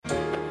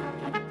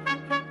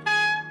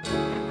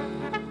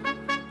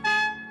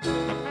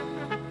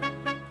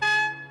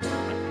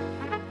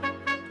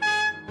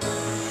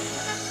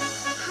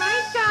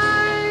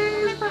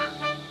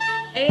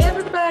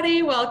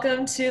everybody.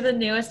 Welcome to the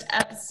newest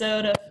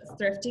episode of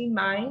Thrifting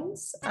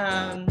Minds.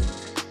 I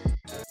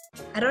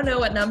don't know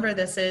what number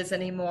this is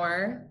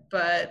anymore,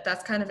 but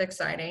that's kind of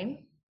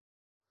exciting.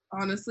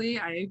 Honestly,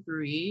 I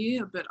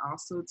agree, but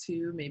also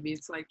too, maybe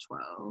it's like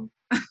 12.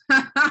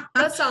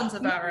 That sounds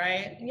about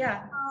right.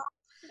 Yeah.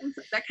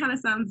 That kind of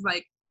sounds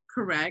like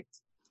correct.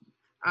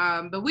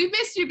 But we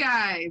missed you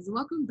guys.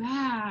 Welcome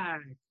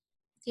back.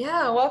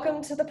 Yeah,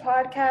 welcome to the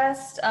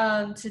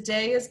podcast.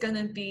 Today is going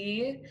to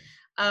be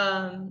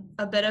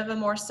a bit of a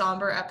more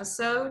somber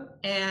episode,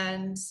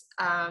 and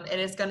it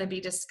is going to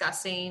be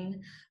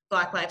discussing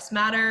Black Lives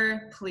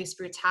Matter, police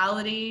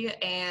brutality,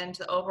 and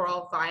the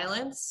overall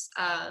violence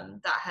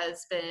that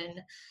has been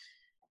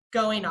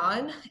going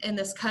on in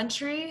this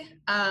country.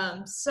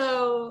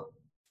 So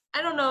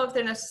I don't know if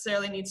there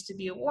necessarily needs to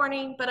be a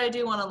warning, but I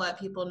do want to let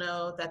people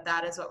know that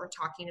that is what we're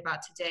talking about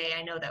today.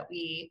 I know that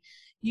we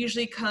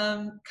usually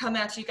come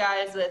at you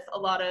guys with a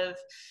lot of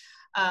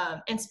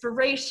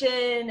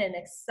inspiration and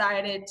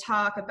excited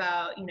talk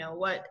about, you know,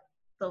 what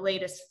the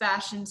latest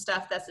fashion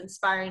stuff that's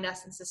inspiring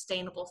us in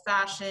sustainable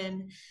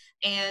fashion.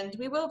 And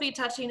we will be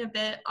touching a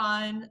bit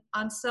on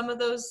some of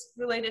those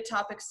related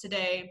topics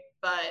today,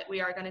 but we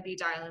are going to be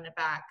dialing it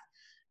back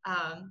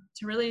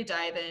to really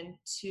dive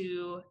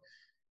into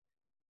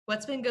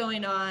what's been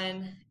going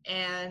on,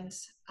 and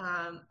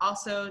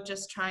also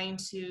just trying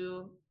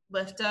to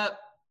lift up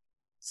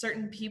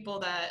certain people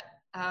that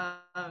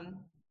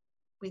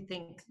we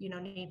think, you know,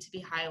 need to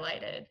be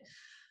highlighted.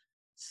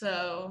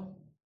 So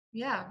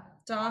yeah,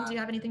 Dom, do you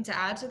have anything to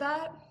add to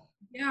that?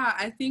 Yeah,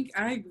 I think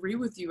I agree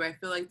with you. I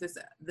feel like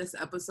this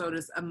episode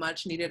is a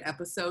much needed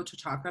episode to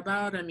talk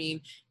about. I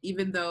mean,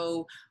 even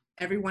though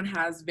everyone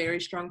has very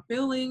strong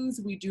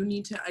feelings, we do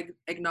need to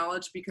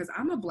acknowledge, because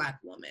I'm a Black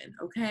woman,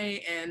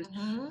 okay? And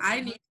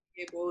I need to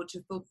be able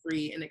to feel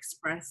free and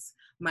express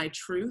my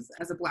truth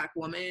as a Black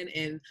woman,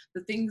 and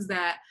the things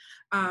that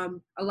a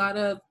lot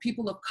of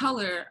people of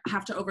color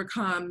have to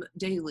overcome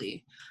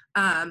daily.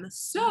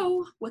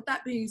 So with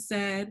that being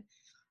said,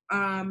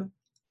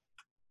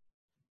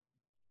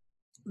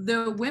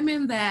 the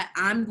women that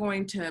I'm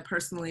going to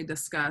personally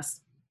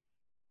discuss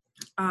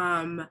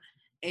and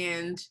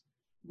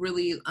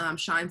really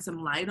shine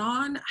some light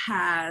on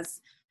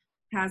has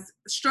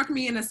struck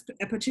me in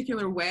a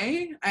particular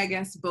way. I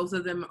guess both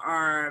of them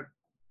are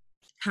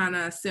kind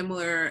of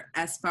similar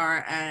as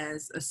far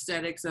as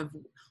aesthetics of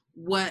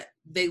what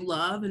they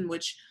love, in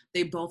which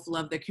they both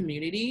love the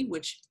community,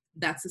 which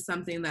that's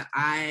something that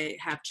I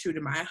have true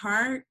to my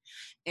heart.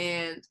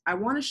 And I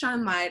want to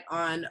shine light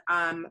on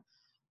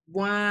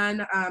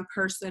one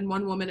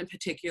woman in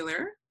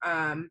particular.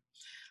 Her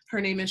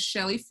name is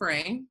Shelly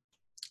Frey.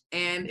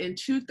 And in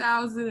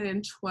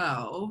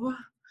 2012,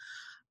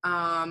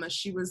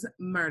 she was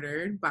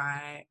murdered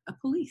by a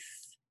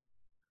police.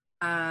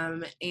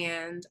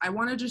 And I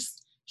want to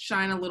just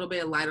shine a little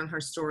bit of light on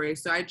her story.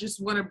 So I just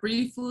want to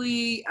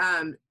briefly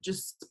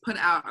just put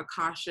out a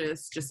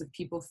cautious, just if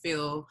people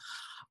feel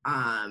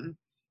the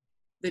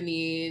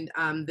need.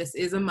 This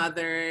is a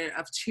mother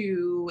of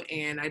two,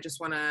 and I just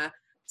want to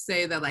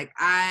say that, like,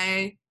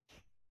 I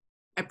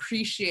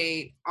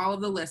appreciate all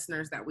of the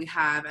listeners that we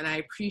have, and I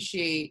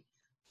appreciate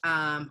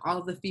all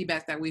of the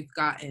feedback that we've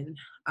gotten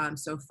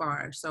so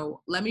far.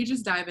 So let me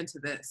just dive into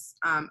this.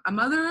 A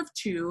mother of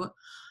two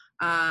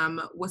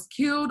was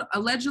killed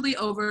allegedly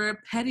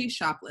over petty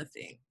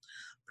shoplifting.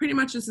 Pretty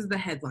much this is the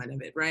headline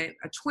of it, right?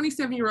 A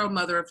 27-year-old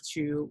mother of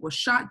two was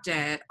shot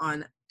dead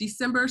on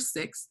December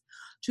 6th,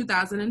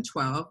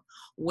 2012,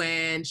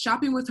 when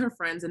shopping with her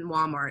friends in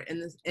Walmart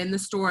in the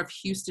store of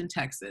Houston,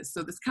 Texas.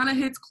 So this kind of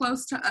hits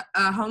close to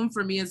home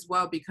for me as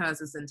well,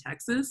 because it's in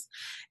Texas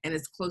and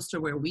it's close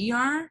to where we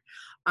are.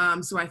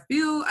 So I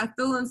feel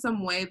in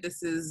some way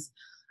this is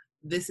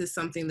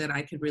something that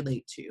I could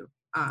relate to.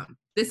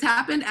 This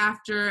happened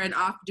after an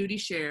off-duty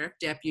sheriff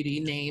deputy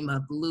named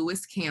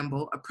Lewis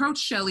Campbell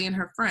approached Shelly and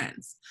her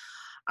friends,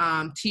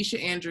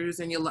 Tisha Andrews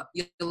and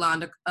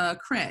Yolanda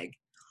Craig,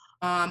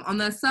 on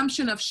the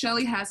assumption of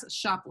Shelly has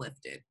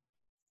shoplifted.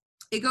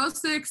 It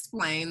goes to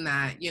explain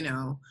that, you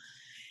know,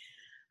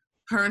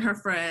 her and her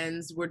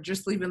friends were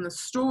just leaving the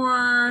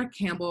store.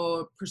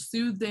 Campbell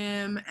pursued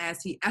them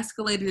as he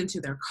escalated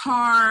into their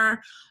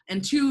car,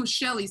 and to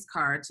Shelly's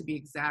car to be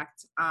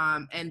exact,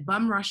 and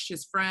bum rushed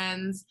his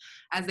friends.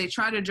 As they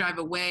tried to drive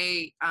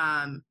away,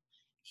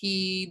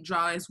 he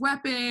drew his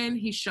weapon.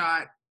 He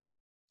shot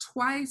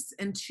twice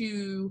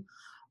into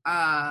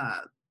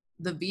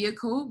the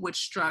vehicle, which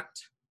struck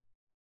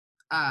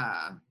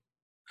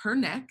her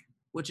neck,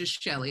 which is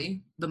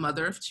Shelly, the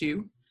mother of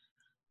two.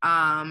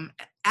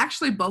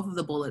 Actually, both of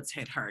the bullets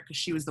hit her because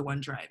she was the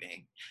one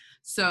driving.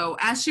 So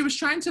as she was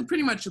trying to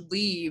pretty much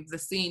leave the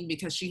scene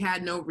because she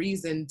had no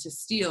reason to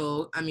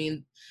steal, I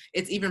mean,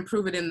 it's even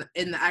proven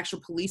in the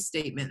actual police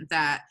statement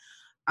that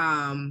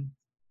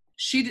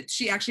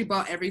she actually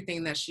bought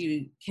everything that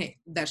she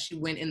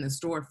went in the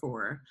store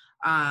for.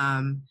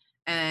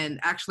 And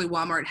actually,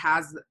 Walmart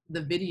has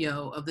the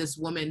video of this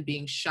woman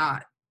being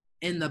shot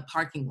in the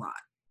parking lot.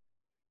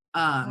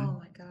 Oh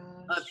my gosh.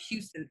 Of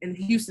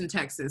Houston,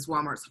 Texas,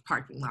 Walmart's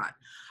parking lot.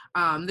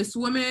 This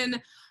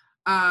woman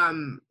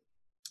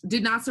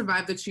did not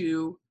survive the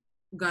 2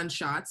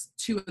 gunshots,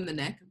 2 in the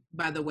neck,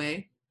 by the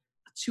way,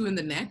 2 in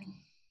the neck.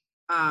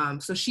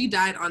 So she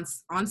died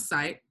on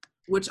site,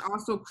 which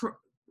also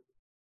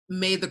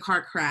made the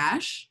car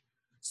crash.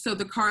 So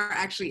the car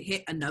actually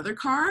hit another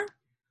car,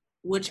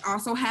 which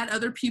also had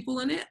other people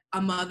in it,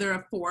 a mother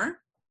of 4.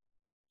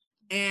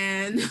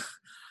 And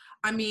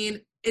I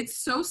mean, it's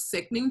so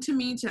sickening to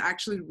me to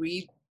actually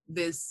read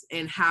this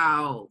and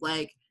how,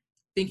 like,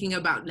 thinking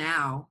about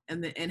now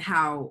and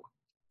how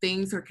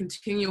things are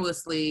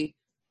continuously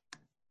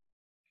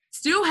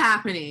still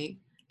happening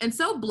and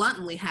so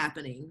bluntly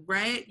happening,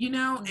 right? You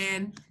know,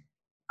 and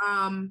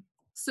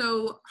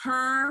so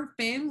her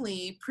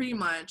family pretty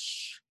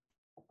much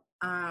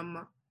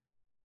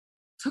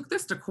took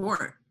this to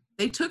court.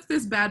 They took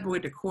this bad boy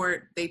to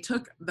court. They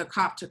took the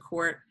cop to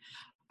court.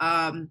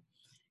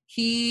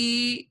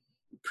 He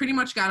pretty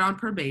much got off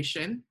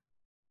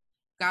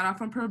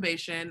on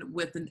probation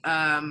with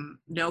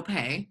no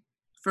pay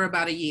for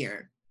about a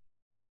year.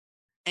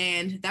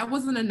 And that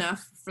wasn't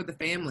enough for the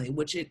family,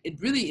 which it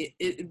really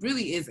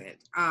isn't.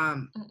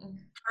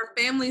 Her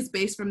family's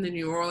based from the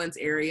New Orleans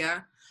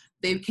area.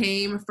 They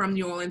came from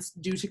New Orleans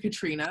due to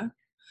Katrina.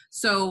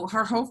 So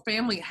her whole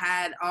family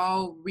had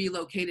all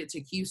relocated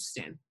to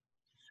Houston.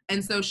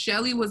 And so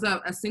Shelly was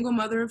a single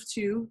mother of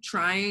 2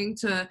 trying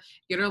to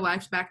get her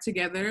life back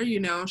together. You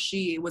know,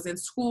 she was in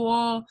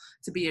school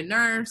to be a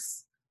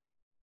nurse.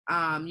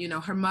 You know,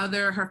 her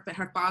mother,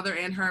 her father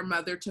and her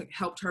mother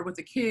helped her with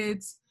the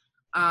kids.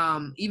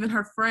 Even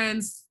her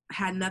friends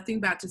had nothing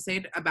bad to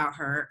say about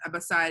her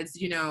besides,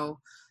 you know,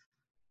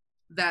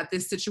 that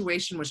this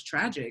situation was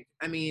tragic.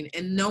 I mean,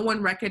 and no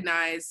one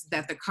recognized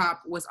that the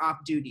cop was off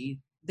duty.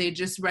 They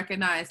just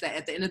recognized that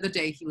at the end of the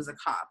day, he was a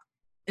cop.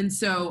 And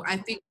so I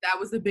think that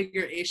was the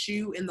bigger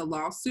issue in the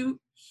lawsuit.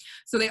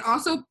 So they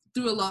also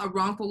threw a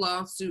wrongful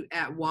lawsuit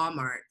at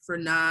Walmart for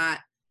not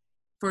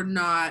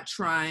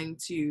trying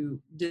to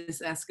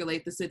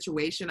de-escalate the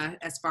situation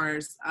as far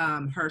as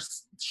her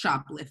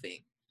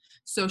shoplifting.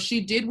 So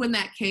she did win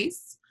that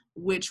case,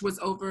 which was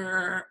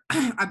over,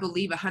 I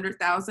believe,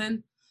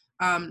 $100,000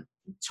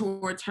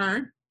 towards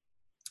her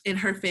and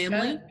her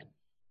family.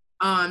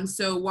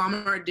 So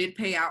Walmart did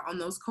pay out on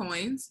those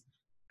coins.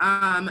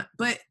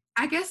 But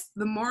I guess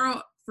the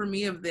moral for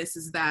me of this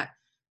is that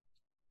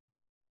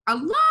a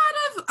lot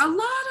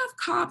of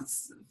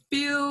cops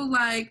feel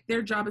like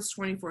their job is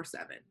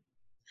 24/7.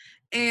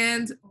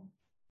 And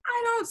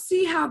I don't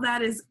see how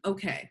that is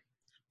okay,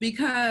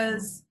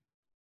 because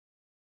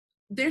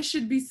there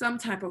should be some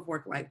type of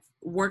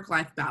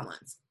work-life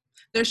balance.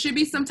 There should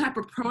be some type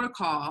of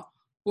protocol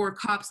for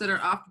cops that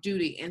are off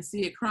duty and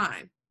see a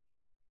crime.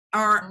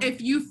 Or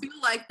if you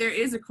feel like there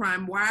is a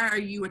crime, why are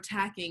you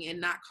attacking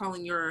and not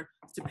calling your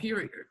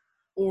superior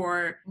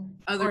or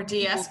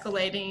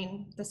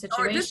de-escalating the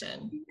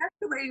situation?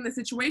 De-escalating the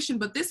situation,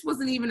 but this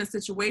wasn't even a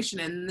situation,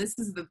 and this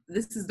is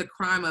the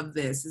crime of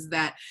this, is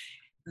that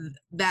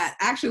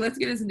actually, let's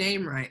get his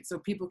name right so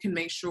people can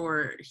make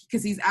sure,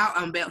 because he's out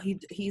on bail.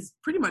 He's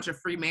pretty much a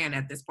free man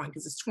at this point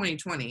because it's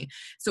 2020.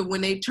 So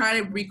when they try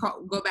to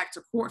go back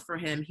to court for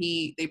him,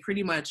 they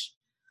pretty much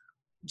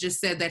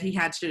just said that they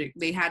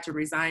had to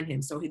resign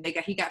him. So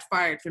he got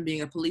fired from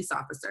being a police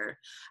officer.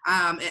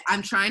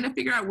 I'm trying to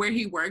figure out where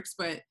he works,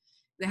 but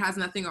it has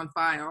nothing on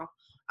file.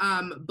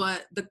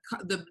 But the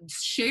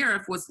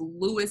sheriff was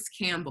Lewis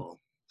Campbell,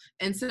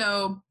 and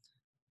so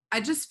I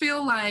just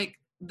feel like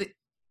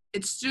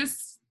it's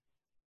just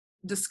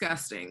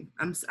disgusting.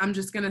 I'm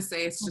just gonna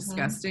say it's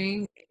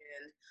disgusting,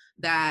 and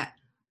that,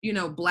 you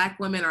know, Black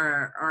women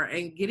are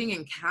getting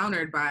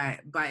encountered by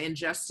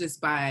injustice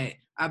by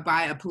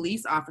a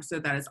police officer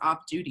that is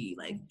off duty.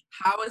 Like,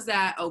 how is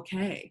that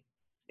okay?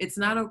 It's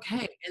not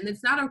okay, and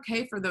it's not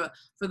okay for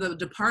the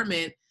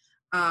department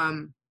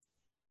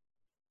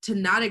to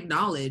not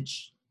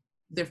acknowledge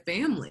their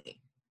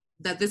family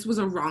that this was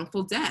a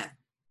wrongful death.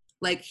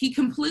 Like, he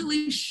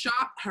completely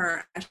shot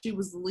her as she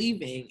was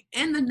leaving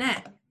in the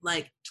neck,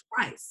 like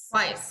twice.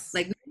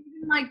 Like,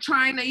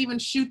 trying to even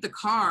shoot the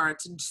car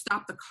to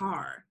stop the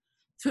car,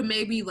 to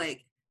maybe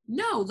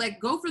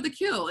go for the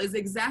kill is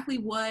exactly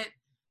what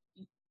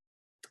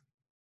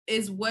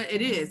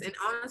it is. And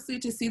honestly,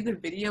 to see the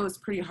video is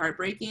pretty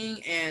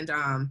heartbreaking. And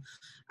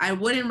I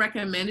wouldn't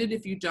recommend it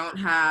if you don't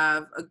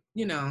have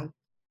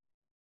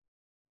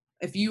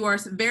if you are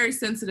very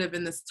sensitive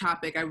in this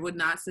topic. I would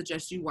not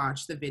suggest you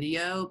watch the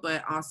video,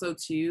 but also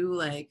too,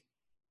 like,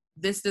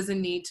 this doesn't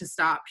need to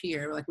stop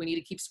here. Like, we need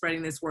to keep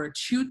spreading this word.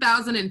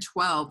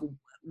 2012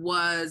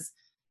 was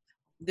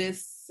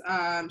this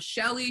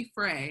Shelly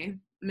Frey.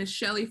 Miss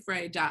Shelly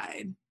Frey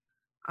died.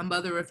 A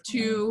mother of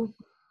 2,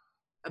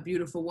 a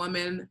beautiful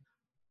woman,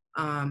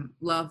 had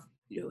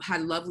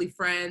lovely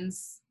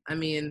friends. I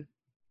mean,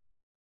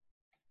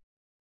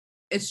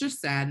 it's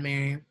just sad,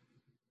 Mary.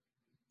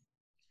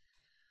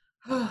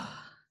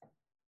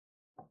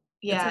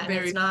 Yeah, and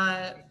it's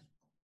not,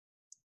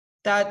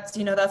 that's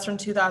from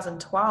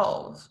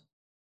 2012,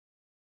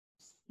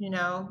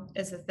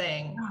 is the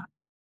thing.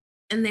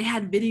 And they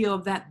had video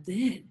of that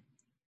then.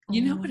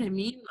 You know what I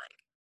mean? Like,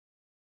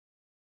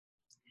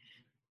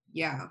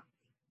 yeah,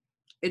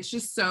 it's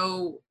just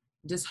so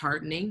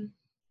disheartening,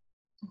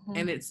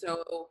 and it's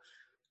so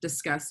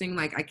disgusting.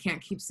 Like, I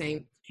can't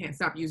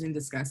stop using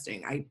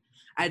disgusting.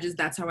 I just,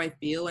 that's how I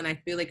feel. And I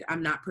feel like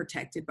I'm not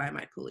protected by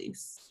my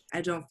police.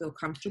 I don't feel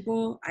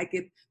comfortable. I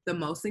get the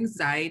most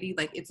anxiety.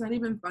 Like, it's not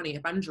even funny.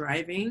 If I'm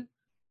driving,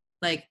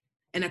 like,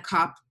 and a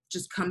cop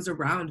just comes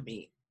around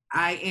me,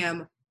 I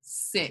am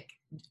sick.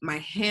 My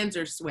hands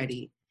are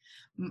sweaty.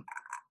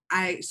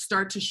 I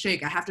start to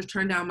shake. I have to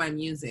turn down my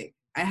music.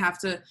 I have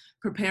to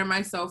prepare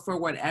myself for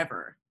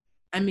whatever.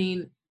 I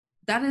mean,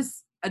 that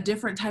is a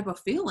different type of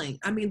feeling.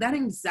 I mean, that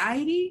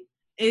anxiety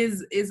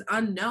is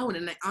unknown.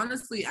 And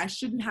honestly, I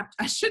shouldn't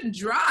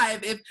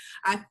drive if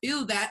I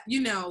feel that,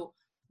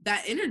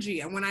 that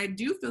energy. And when I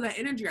do feel that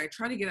energy, I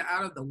try to get it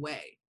out of the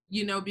way,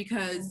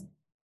 because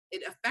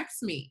it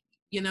affects me.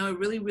 It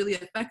really, really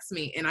affects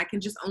me. And I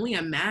can just only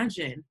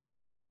imagine,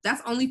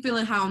 that's only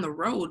feeling high on the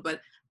road, but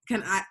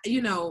can I,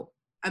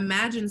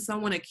 imagine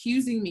someone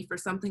accusing me for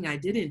something I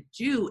didn't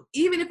do,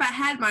 even if I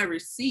had my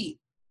receipt,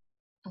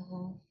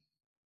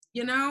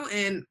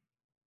 and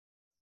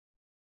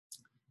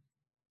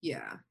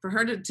yeah, for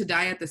her to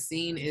die at the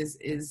scene is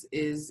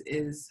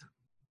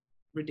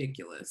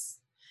ridiculous.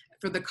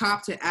 For the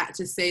cop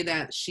to say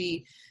that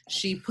she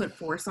put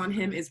force on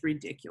him is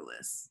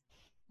ridiculous.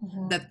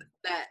 That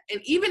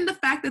and even the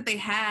fact that they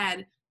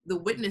had the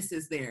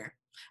witnesses there,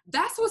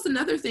 that's what's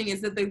another thing,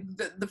 is that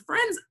the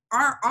friends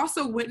are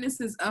also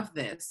witnesses of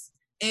this,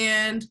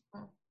 and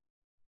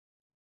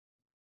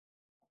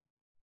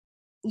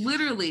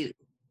literally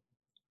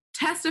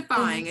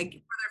testifying for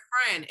their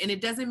friend, and it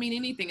doesn't mean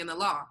anything in the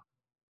law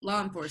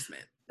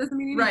enforcement. It doesn't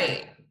mean anything.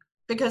 Right.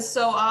 Because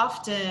so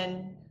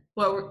often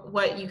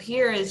what you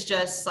hear is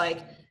just like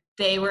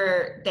they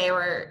were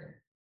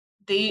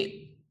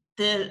the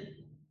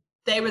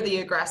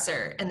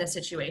aggressor in the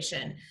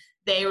situation.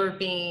 They were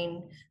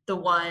being the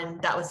one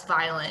that was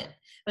violent,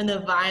 and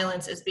the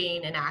violence is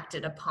being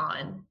enacted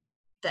upon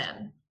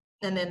them,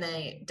 and then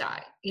they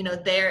die.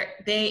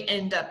 They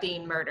end up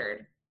being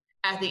murdered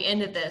at the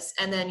end of this.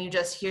 And then you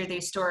just hear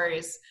these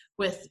stories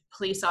with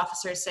police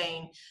officers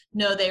saying,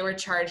 no, they were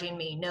charging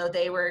me, no,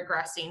 they were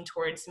aggressing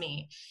towards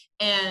me.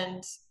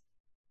 And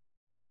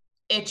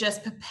it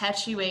just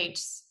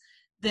perpetuates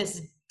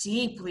this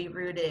deeply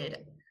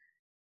rooted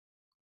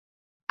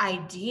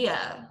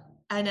idea.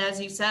 And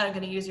as you said, I'm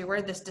going to use your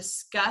word, this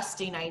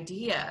disgusting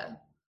idea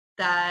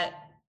that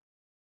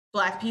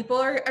Black people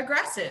are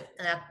aggressive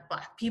and that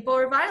Black people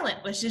are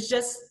violent, which is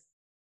just,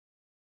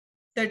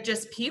 they're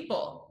just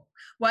people.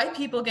 White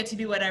people get to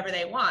do whatever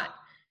they want.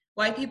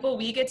 White people,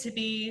 we get to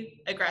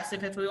be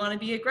aggressive if we want to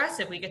be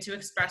aggressive. We get to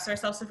express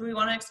ourselves if we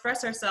want to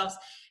express ourselves.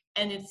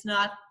 And it's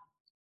not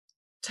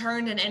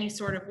turned in any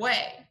sort of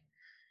way.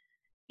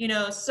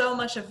 So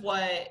much of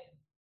what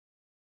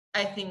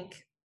I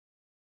think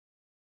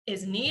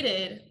is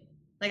needed,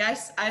 like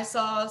I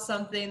saw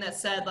something that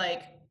said,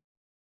 like,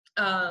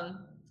 I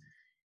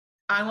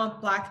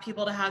want Black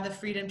people to have the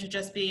freedom to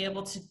just be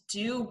able to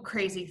do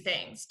crazy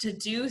things, to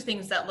do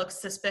things that look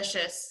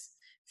suspicious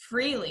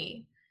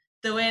freely,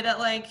 the way that,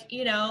 like,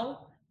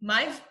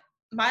 my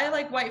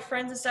like white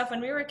friends and stuff,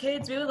 when we were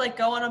kids, we would like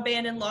go on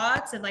abandoned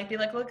lots and like be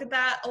like, look at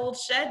that old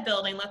shed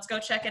building, let's go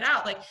check it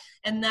out. Like,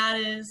 and that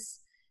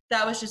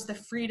was just the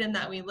freedom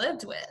that we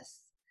lived with.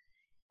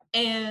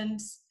 And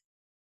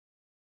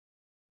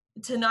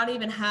to not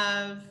even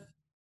have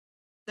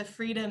the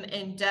freedom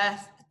in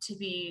death to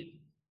be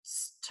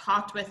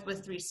talked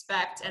with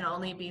respect, and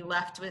only be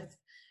left with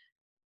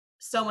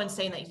someone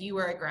saying that you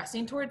were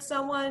aggressing towards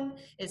someone,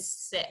 is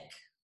sick.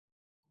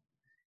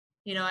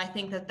 I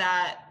think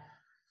that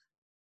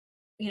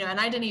and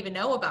I didn't even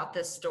know about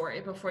this story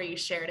before you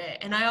shared it.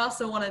 And I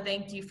also want to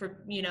thank you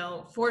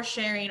for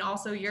sharing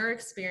also your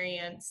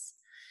experience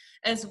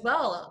as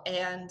well,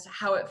 and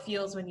how it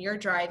feels when you're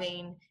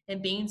driving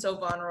and being so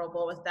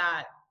vulnerable with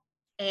that,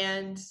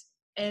 and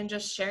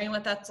just sharing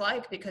what that's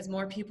like, because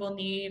more people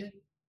need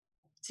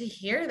to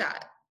hear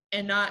that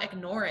and not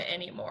ignore it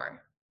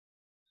anymore.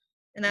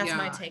 And that's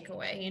my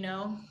takeaway,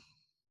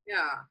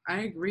 Yeah, I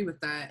agree with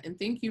that. And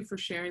thank you for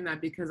sharing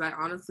that, because I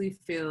honestly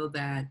feel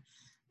that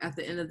at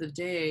the end of the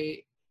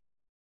day,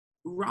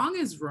 wrong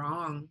is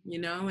wrong,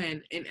 and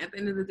at the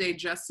end of the day,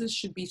 justice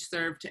should be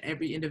served to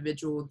every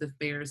individual the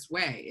fairest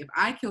way. If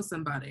I kill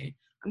somebody,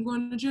 I'm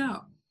going to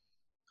jail.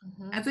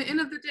 At the end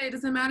of the day, it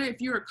doesn't matter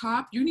if you're a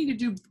cop, you need to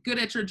do good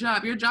at your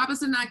job. Your job is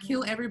to not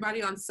kill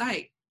everybody on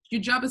site. Your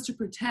job is to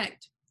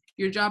protect.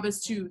 Your job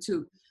is to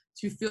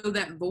fill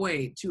that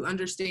void, to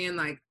understand,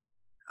 like,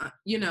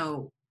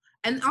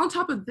 and on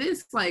top of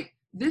this, like,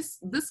 this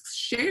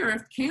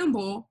Sheriff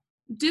Campbell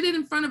did it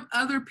in front of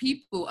other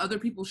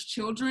people's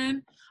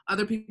children,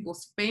 other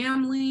people's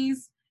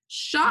families,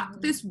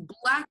 shot this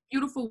Black,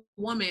 beautiful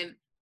woman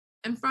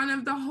in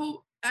front of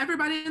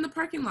everybody in the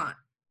parking lot.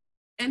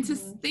 And to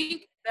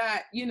think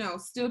that,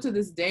 still to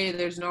this day,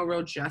 there's no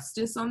real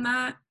justice on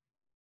that,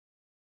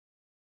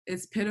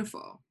 it's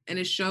pitiful. And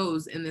it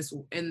shows in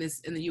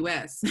the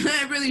US.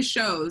 It really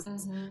shows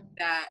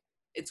that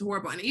It's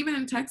horrible. And even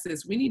in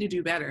Texas, we need to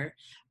do better.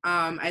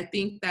 I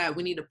think that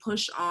we need to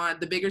push on,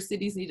 the bigger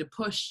cities need to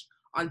push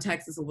on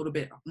Texas a little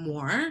bit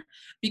more,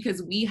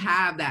 because we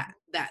have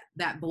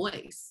that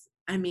voice.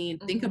 I mean,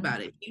 think Mm-hmm.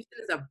 about it. Houston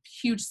is a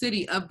huge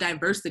city of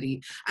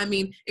diversity. I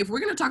mean, if we're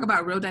going to talk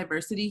about real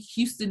diversity,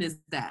 Houston is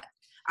that.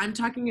 I'm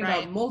talking about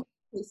Right. multiple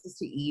places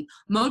to eat,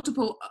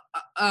 multiple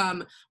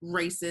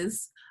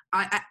races,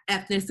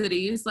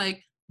 ethnicities,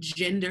 like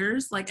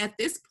genders. Like at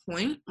this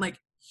point, like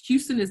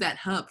Houston is that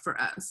hub for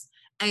us.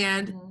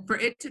 And Mm-hmm. for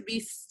it to be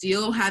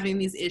still having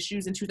these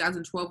issues in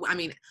 2012, I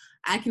mean,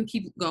 I can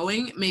keep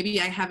going.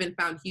 Maybe I haven't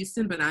found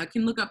Houston, but I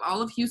can look up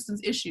all of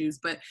Houston's issues.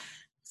 But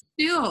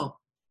still,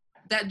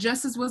 that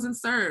justice wasn't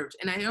served.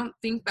 And I don't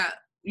think that,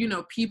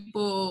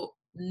 people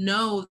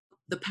know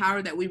the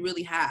power that we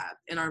really have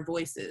in our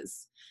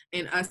voices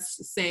and us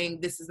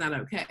saying this is not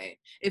okay.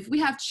 If we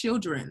have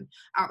children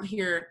out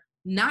here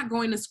not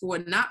going to school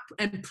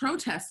and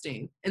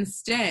protesting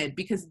instead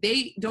because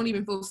they don't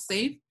even feel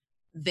safe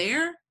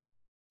there,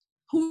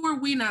 who are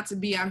we not to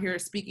be out here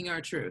speaking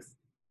our truth?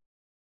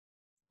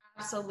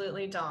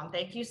 Absolutely, Dom.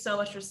 Thank you so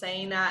much for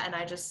saying that. And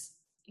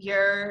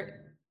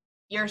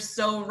you're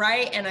so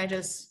right. And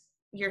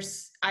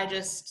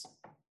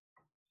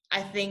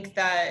I think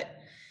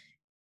that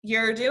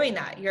you're doing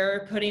that.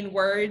 You're putting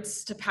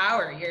words to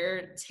power.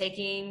 You're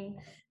taking,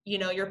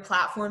 your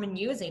platform and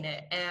using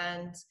it.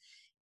 And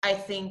I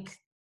think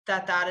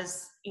that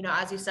is,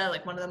 as you said,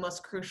 like one of the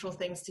most crucial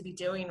things to be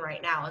doing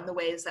right now, and the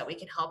ways that we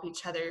can help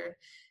each other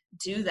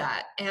do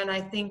that. And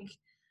I think,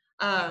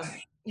 um,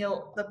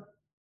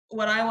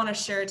 what I want to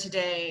share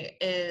today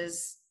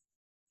is,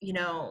 you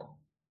know,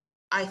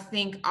 I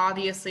think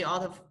obviously all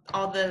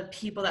the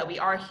people that we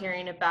are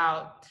hearing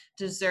about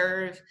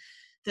deserve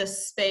the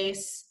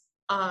space,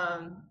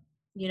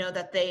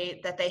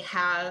 that they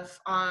have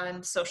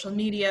on social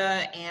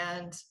media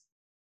and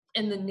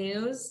in the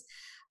news.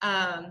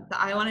 That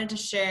I wanted to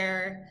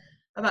share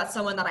about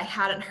someone that I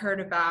hadn't heard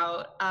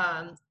about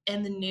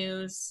in the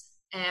news,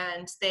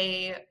 and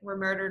they were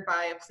murdered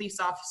by a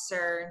police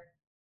officer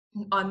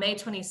on May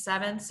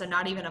 27th, so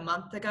not even a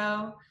month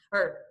ago,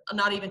 or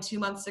not even 2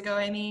 months ago,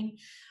 I mean.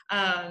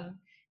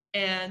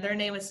 And their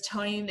name was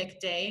Tony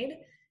McDade,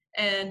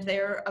 and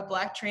they're a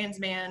Black trans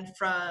man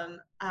from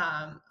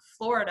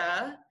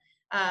Florida.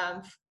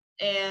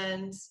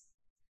 And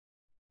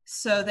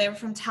so they were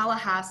from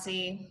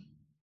Tallahassee.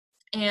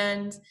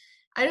 And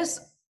I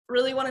just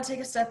really want to take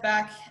a step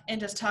back and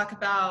just talk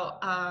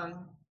about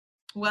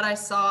what I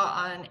saw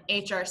on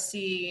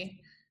HRC.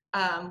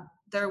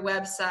 Their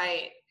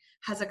website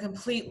has a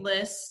complete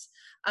list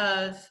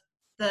of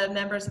the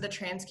members of the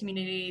trans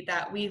community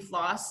that we've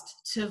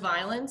lost to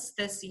violence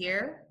this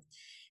year.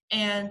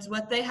 And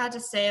what they had to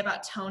say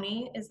about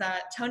Tony is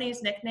that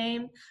Tony's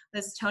nickname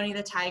was Tony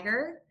the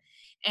Tiger.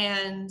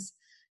 And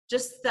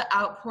just the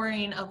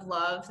outpouring of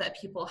love that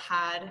people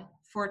had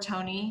for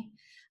Tony.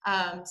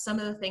 Some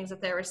of the things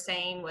that they were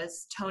saying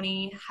was,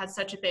 Tony had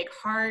such a big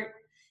heart,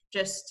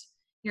 just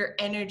your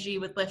energy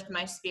would lift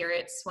my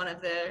spirits,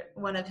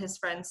 one of his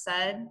friends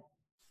said.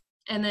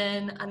 And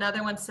then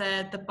another one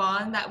said, the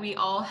bond that we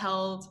all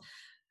held,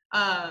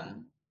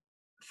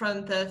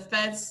 from the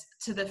feds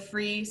to the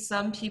free,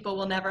 some people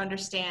will never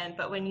understand,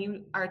 but when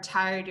you are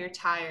tired, you're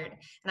tired.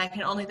 And I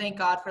can only thank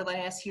God for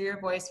letting us hear your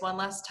voice one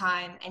last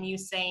time and you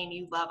saying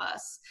you love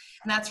us.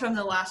 And that's from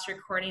the last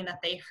recording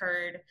that they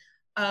heard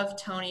of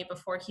Tony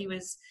before he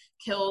was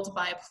killed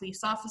by a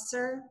police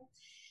officer.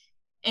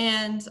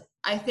 And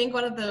I think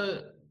one of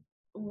the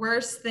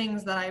worst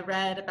things that I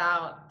read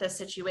about this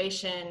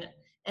situation,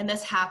 and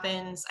this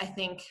happens, I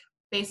think,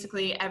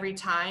 basically every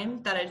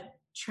time that a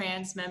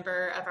trans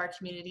member of our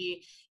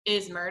community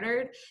is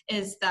murdered,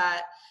 is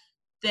that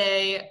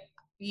they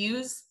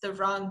use the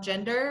wrong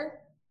gender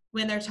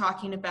when they're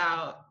talking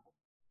about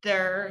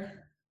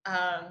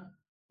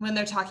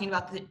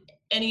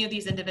any of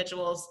these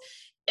individuals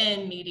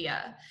in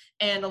media.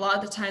 And a lot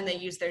of the time they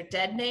use their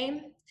dead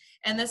name.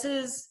 And this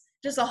is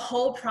just a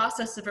whole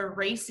process of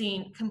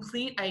erasing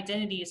complete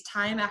identities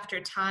time after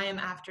time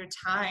after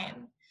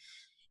time.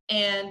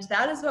 And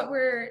that is what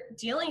we're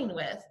dealing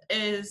with,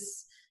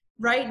 is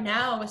right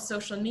now with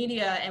social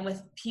media and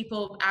with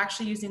people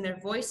actually using their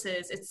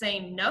voices, it's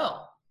saying,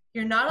 no,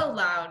 you're not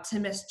allowed to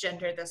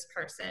misgender this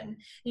person.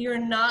 You're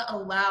not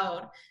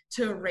allowed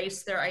to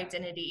erase their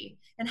identity.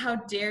 And how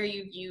dare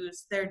you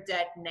use their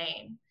dead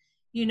name?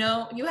 You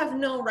have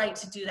no right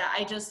to do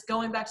that.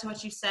 Going back to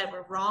what you said,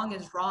 where wrong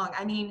is wrong.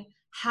 I mean,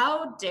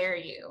 how dare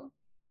you?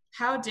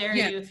 How dare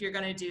you if you're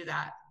going to do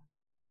that?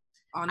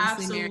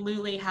 Honestly,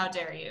 absolutely, Mary, how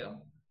dare you?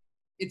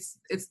 It's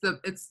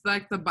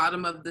like the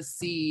bottom of the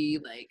sea,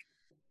 like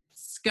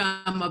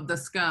scum of the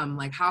scum.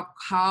 Like how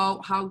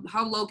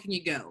low can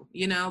you go?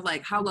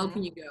 Like how low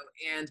can you go?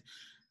 And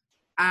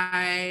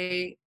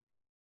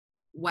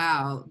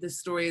wow, this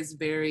story is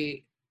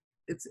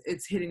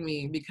it's hitting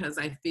me, because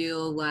I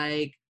feel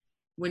like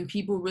when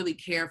people really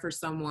care for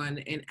someone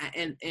and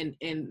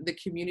the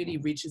community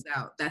reaches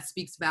out, that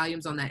speaks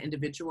volumes on that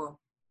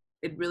individual.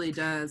 It really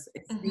does.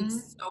 It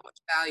speaks so much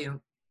value.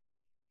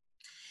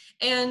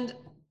 And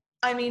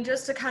I mean,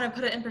 just to kind of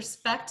put it in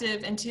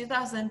perspective, in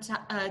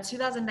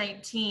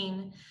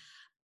 2019,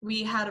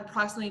 we had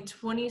approximately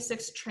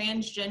 26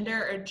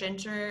 transgender or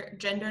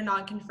gender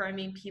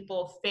non-conforming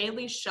people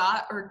fatally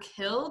shot or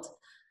killed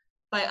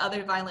by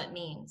other violent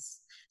means.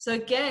 So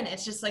again,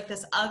 it's just like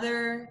this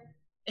other,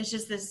 it's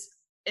just this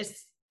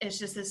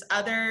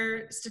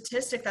other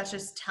statistic that's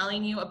just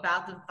telling you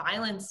about the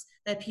violence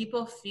that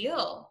people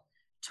feel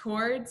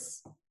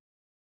towards,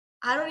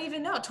 I don't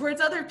even know,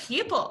 towards other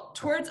people.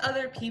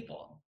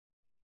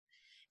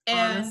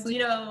 And, Honestly,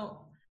 you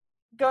know,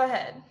 go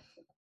ahead.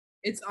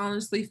 it's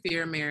honestly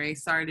fear, Mary.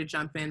 Sorry to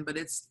jump in, but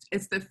it's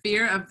the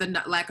fear of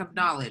the lack of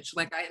knowledge.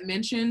 Like I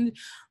mentioned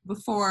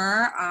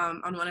before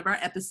on one of our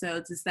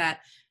episodes, is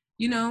that,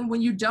 you know,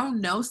 when you don't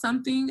know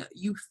something,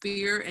 you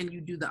fear and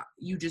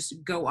you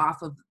just go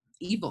off of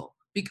evil,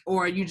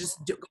 or you just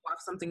go off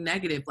something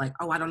negative, like,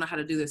 oh, I don't know how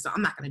to do this, so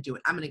I'm not going to do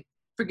it. I'm going to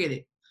forget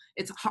it.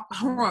 It's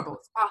horrible.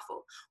 It's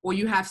awful. Or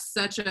you have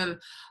such a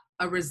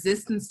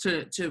resistance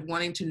to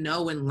wanting to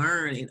know and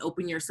learn and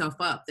open yourself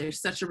up.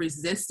 There's such a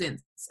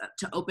resistance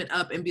to open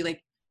up and be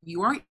like,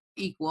 you are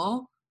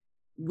equal.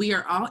 We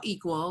are all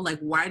equal. Like,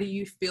 why do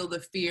you feel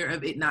the fear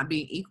of it not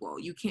being equal?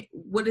 You can't,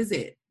 what is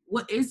it?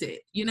 What is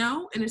it? You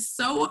know? And it's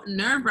so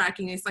nerve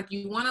wracking. It's like,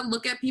 you want to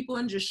look at people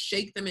and just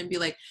shake them and be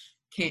like,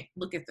 can't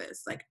look at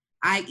this. Like,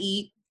 I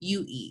eat,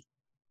 you eat.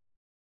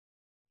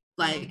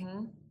 Like,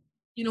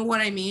 you know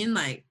what I mean?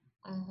 Like,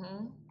 I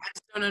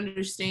just don't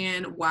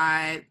understand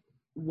why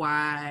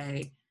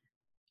white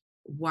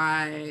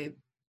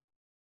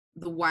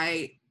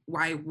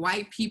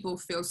people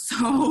feel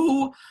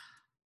so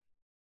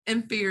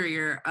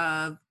inferior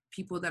of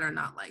people that are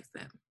not like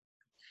them.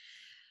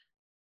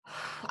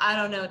 I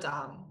don't know,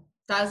 Dom.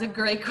 That is a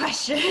great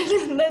question.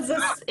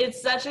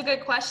 It's such a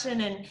good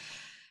question,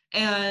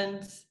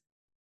 and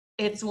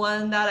it's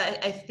one that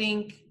I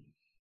think,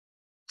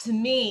 to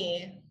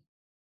me,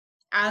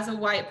 as a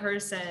white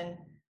person,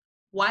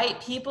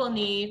 white people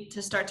need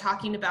to start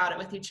talking about it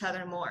with each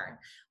other more.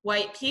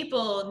 White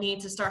people need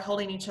to start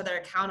holding each other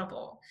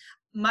accountable,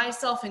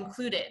 myself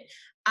included.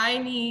 I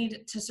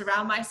need to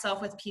surround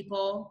myself with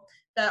people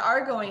that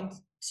are going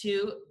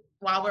to,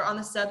 while we're on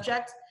the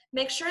subject,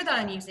 make sure that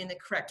I'm using the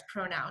correct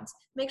pronouns,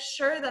 make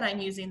sure that I'm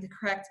using the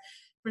correct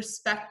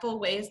respectful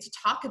ways to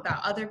talk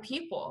about other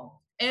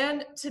people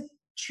and to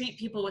treat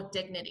people with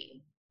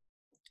dignity.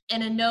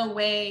 And in no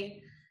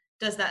way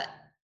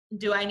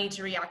do I need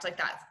to react like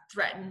that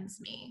threatens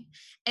me.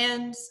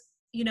 And,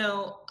 you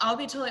know, I'll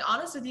be totally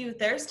honest with you,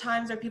 there's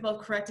times where people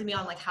have corrected me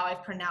on like how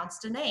I've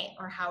pronounced a name,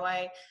 or how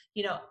I,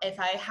 you know, if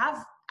I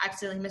have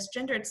accidentally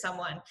misgendered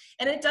someone.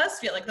 And it does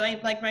feel like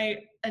my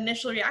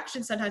initial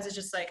reaction sometimes is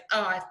just like,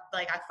 oh,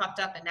 I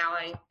fucked up and now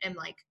I am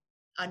like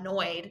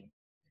annoyed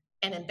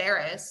and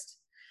embarrassed.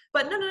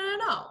 But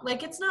no.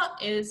 Like,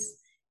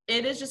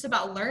 it is just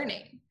about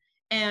learning,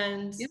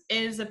 and it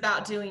is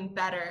about doing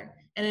better,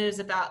 and it is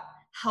about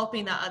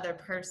helping that other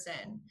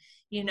person,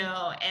 you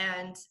know,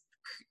 and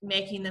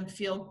making them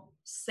feel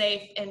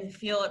safe and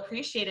feel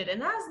appreciated.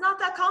 And that is not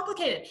that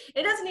complicated.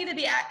 It doesn't need to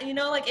be, you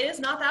know, like, it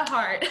is not that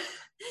hard.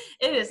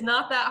 It is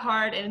not that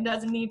hard, and it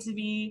doesn't need to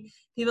be,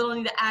 people don't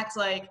need to act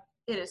like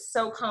it is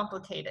so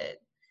complicated.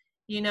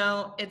 You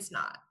know, it's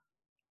not.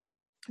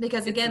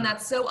 Because again,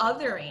 that's so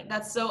othering.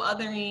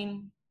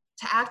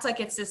 To act like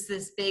it's just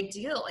this big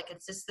deal, like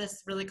it's just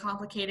this really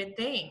complicated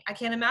thing. I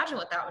can't imagine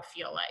what that would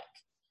feel like.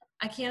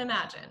 I can't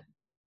imagine.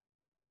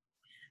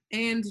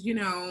 And, you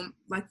know,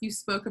 like you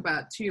spoke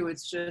about too,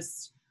 it's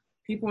just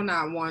people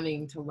not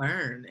wanting to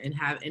learn and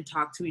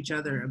talk to each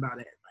other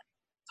about it.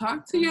 Like,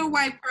 talk to your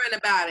white friend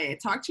about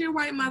it. Talk to your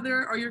white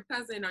mother or your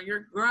cousin or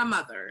your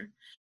grandmother.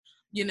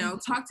 You know,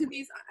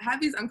 have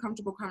these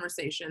uncomfortable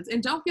conversations,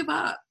 and don't give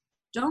up.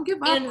 Don't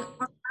give up on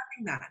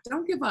having that.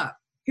 Don't give up,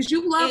 because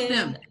you love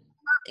them.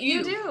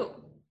 You do.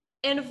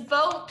 And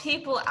vote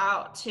people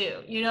out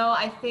too. You know,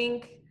 I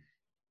think,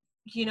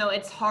 you know,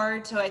 it's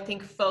hard to, I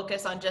think,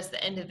 focus on just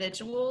the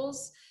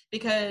individuals,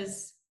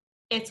 because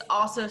it's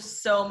also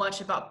so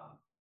much about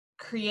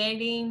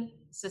creating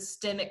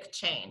systemic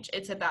change.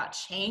 It's about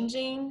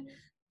changing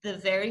the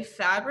very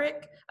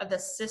fabric of the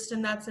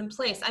system that's in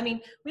place. I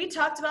mean, we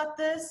talked about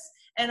this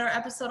in our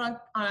episode on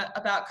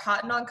about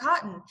cotton on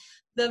cotton.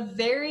 The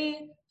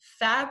very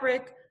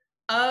fabric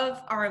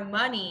of our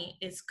money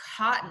is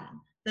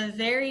cotton. The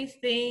very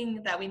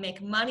thing that we make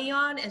money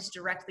on is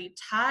directly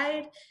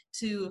tied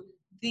to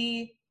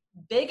the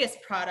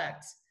biggest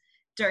product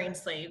during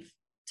slave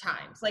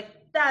times. Like,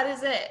 that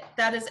is it.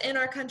 That is in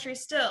our country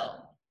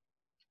still.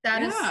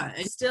 That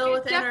is still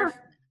within our...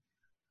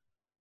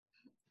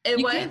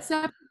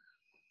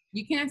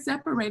 You can't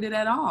separate it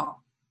at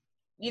all.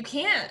 You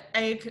can't.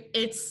 It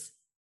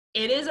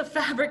is a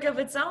fabric of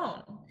its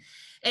own.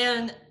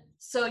 And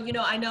so, you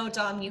know, I know,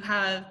 Dom, you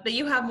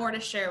have more to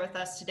share with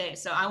us today.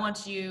 So I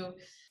want you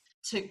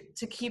to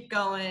keep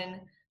going.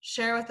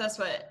 Share with us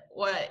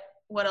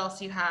what else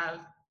you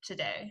have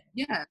today.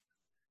 Yeah.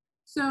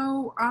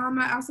 So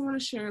I also want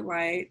to share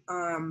light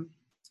on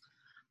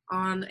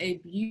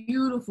a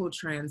beautiful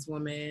trans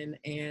woman,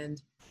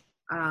 and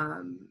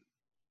And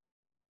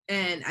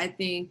I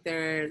think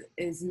there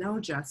is no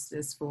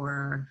justice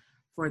for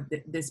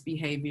this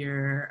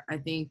behavior. I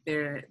think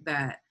that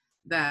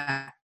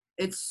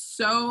it's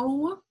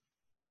so,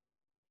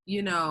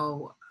 you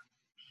know,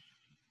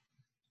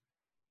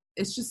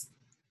 it's just,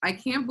 I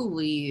can't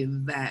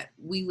believe that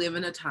we live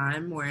in a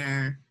time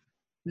where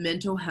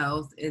mental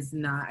health is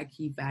not a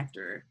key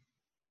factor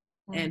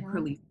in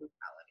police brutality.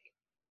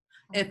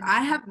 If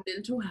I have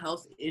mental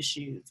health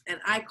issues and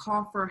I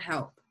call for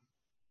help,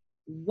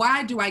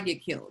 why do I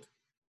get killed?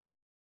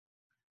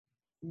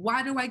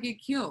 Why do I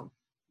get killed?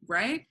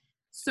 Right?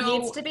 So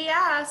needs to be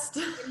asked.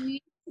 It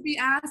needs to be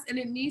asked, and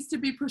it needs to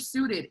be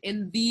pursued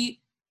in the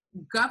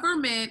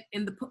government,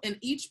 in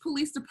each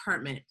police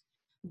department,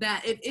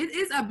 that if it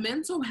is a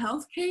mental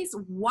health case,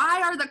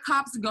 why are the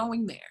cops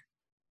going there?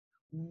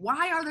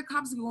 Why are the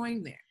cops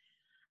going there?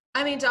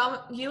 I mean, Dom,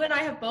 you and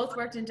I have both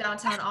worked in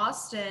downtown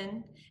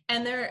Austin,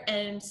 and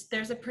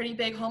there's a pretty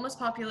big homeless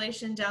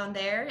population down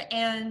there.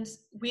 And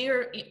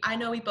I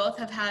know we both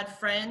have had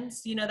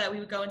friends, you know, that we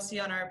would go and see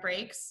on our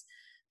breaks,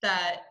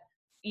 that,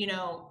 you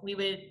know, we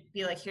would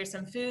be like, here's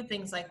some food,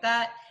 things like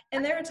that.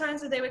 And there were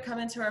times that they would come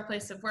into our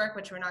place of work,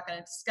 which we're not going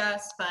to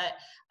discuss, but,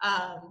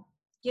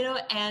 you know,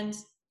 and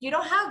we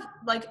don't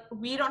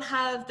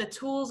have the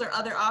tools or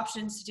other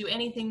options to do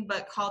anything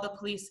but call the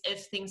police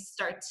if things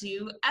start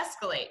to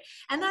escalate.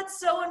 And that's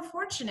so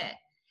unfortunate.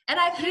 And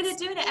I've hated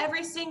doing it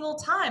every single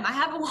time. I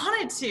haven't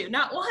wanted to,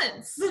 not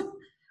once.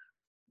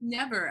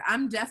 Never.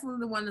 I'm definitely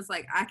the one that's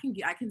like, I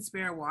can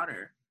spare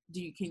water.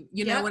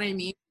 You know what I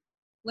mean?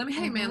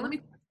 Hey man, let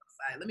me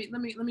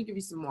give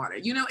you some water.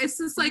 You know, it's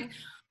just like,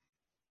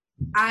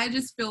 I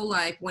just feel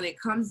like when it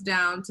comes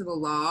down to the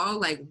law,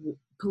 like,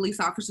 police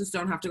officers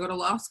don't have to go to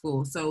law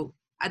school. So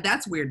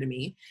that's weird to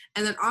me.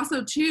 And then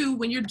also too,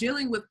 when you're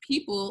dealing with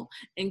people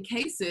in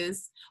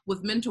cases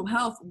with mental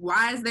health,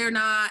 why is there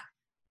not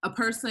a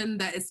person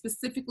that is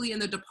specifically in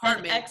the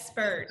department, an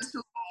expert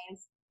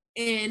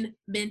in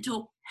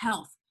mental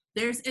health?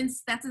 That's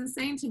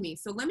insane to me.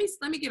 So let me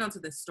get onto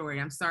this story.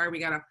 I'm sorry we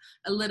got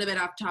a little bit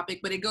off topic,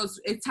 but it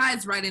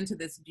ties right into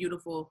this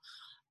beautiful,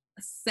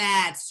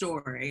 sad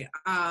story.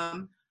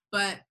 Okay,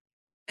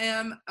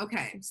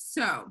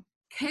 so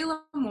Kayla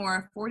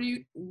Moore,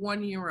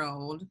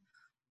 41-year-old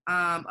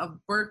of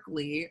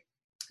Berkeley,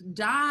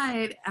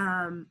 died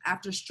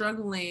after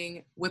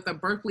struggling with a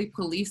Berkeley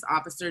police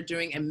officer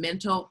during a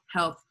mental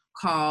health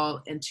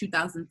call in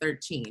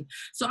 2013.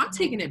 So I'm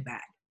taking it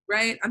back,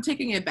 right? I'm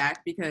taking it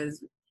back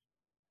because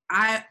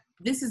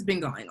this has been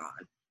going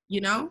on,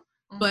 you know?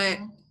 But,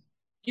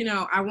 you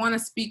know, I want to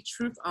speak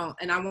truth on,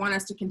 and I want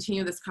us to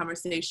continue this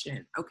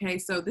conversation, okay?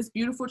 So this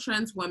beautiful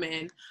trans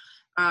woman,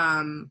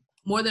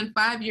 more than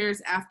 5 years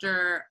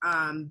after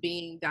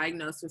being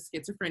diagnosed with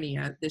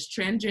schizophrenia, this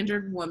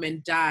transgendered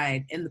woman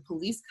died in the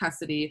police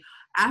custody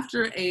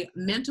after a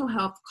mental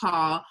health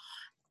call.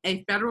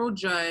 A federal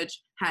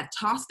judge had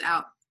tossed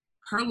out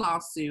her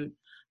lawsuit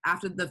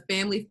after the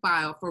family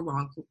filed for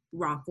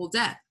wrongful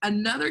death.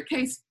 Another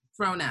case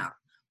thrown out,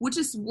 which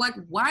is like,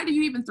 why do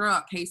you even throw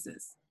out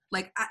cases?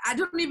 Like, I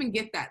don't even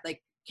get that.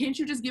 Like, can't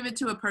you just give it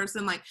to a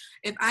person? Like,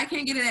 if I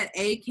can't get it at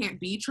A, can't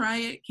B try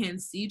it? Can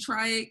C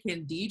try it?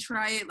 Can D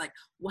try it? Like,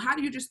 well, how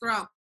do you just throw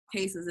out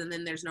cases and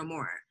then there's no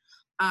more?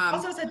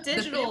 Also, it's a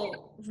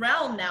digital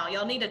realm now.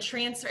 Y'all need to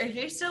transfer. If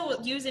you're still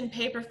using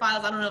paper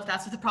files, I don't know if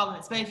that's what the problem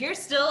is, but if you're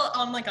still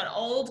on like an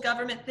old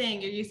government thing,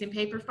 you're using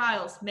paper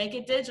files, make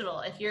it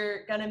digital. If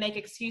you're going to make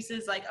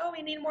excuses like, oh,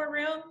 we need more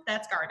room,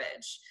 that's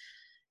garbage.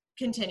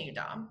 Continue,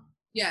 Dom.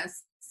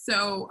 Yes.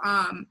 So,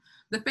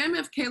 the family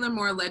of Kayla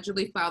Moore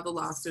allegedly filed the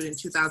lawsuit in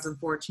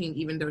 2014,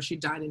 even though she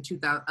died in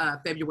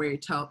February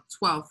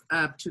 12th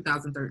of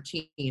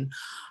 2013.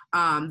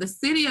 The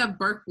city of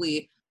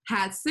Berkeley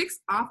had 6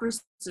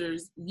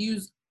 officers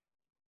use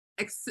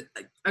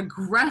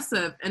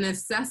aggressive and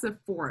excessive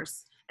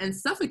force and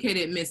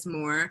suffocated Miss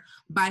Moore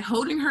by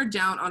holding her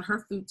down on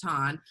her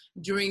futon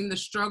during the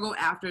struggle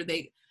after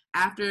they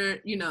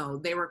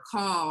were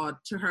called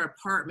to her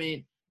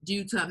apartment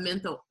due to a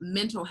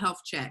mental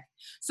health check.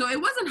 So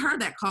it wasn't her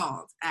that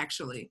called,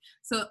 actually.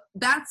 So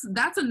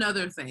that's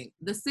another thing.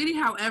 The city,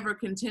 however,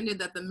 contended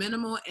that the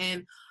minimal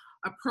and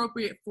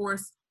appropriate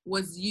force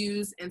was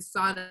used and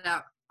sought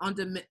out on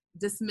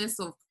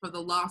dismissal for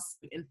the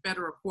lawsuit in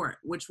federal court,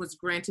 which was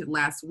granted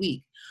last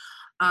week.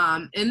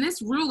 In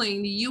this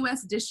ruling, the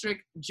U.S.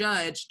 District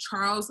Judge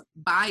Charles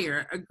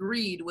Beyer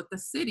agreed with the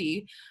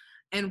city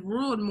and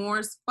ruled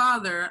Moore's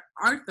father,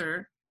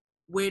 Arthur,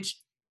 which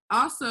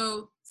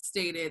also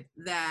stated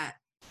that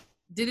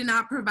did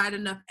not provide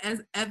enough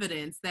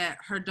evidence that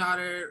her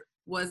daughter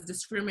was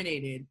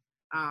discriminated.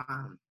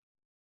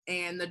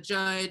 And the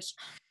judge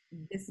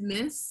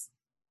dismissed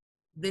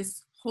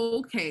this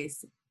whole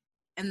case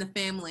and the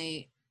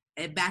family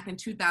back in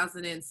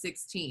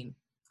 2016.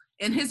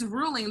 In his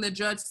ruling, the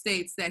judge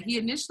states that he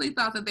initially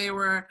thought that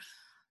there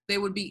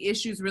would be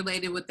issues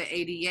related with the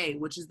ADA,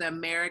 which is the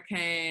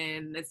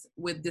Americans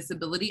with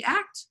Disability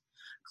Act,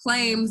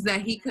 claims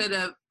that he could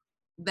have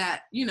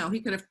that,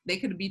 they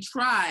could be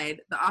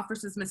tried. The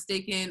officers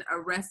mistaken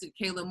arrested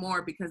Kayla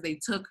Moore because they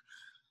took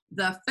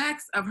the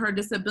effects of her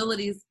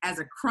disabilities as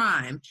a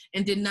crime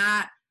and did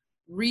not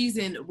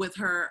reason with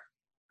her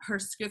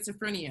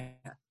schizophrenia.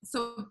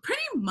 So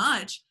pretty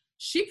much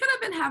she could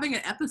have been having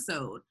an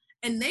episode,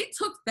 and they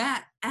took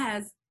that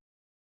as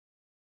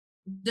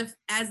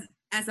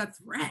a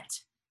threat.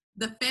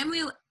 The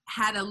family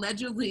had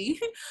allegedly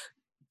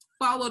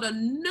followed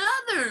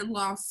another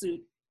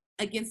lawsuit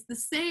against the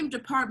same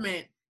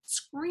department,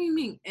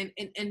 screaming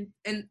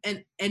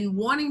and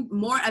wanting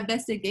more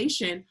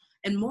investigation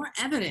and more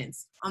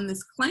evidence on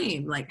this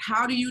claim. Like,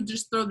 how do you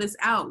just throw this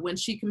out when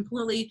she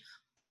completely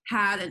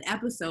had an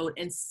episode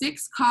and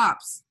 6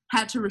 cops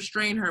had to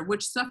restrain her,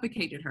 which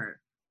suffocated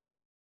her?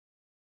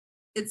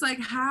 It's like,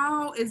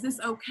 how is this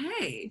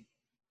okay?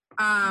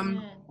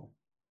 And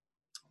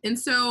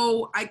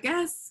so I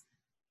guess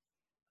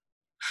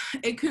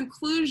in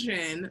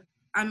conclusion,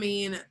 I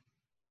mean,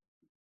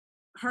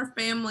 her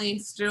family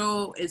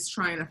still is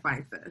trying to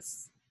fight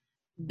this.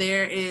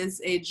 There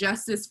is a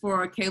Justice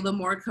for Kayla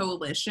Moore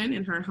coalition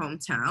in her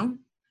hometown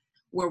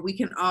where we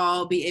can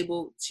all be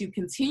able to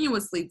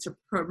continuously to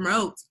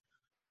promote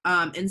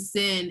and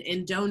send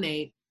and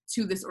donate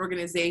to this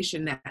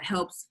organization that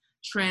helps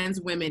trans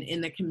women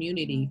in the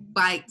community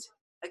fight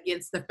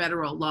against the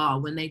federal law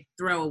when they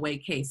throw away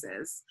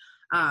cases.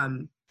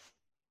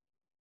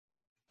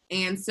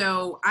 And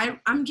so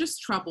I'm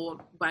just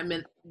troubled by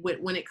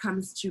when it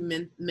comes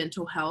to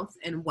mental health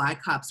and why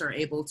cops are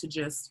able to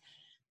just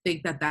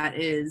think that that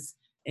is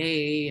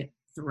a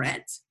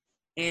threat,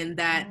 and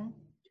that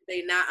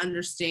they not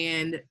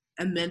understand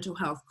a mental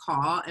health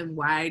call, and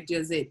why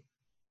does it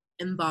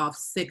involve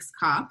 6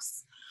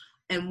 cops,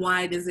 and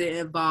why does it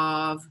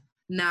involve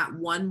not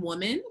one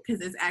woman,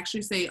 because it's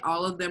actually say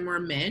all of them were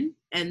men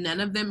and none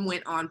of them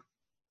went on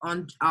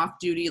off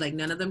duty, like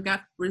none of them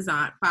got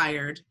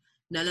fired,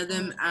 none of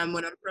them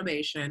went on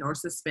probation or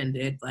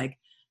suspended. Like,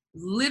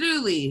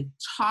 literally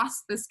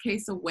toss this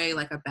case away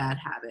like a bad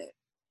habit.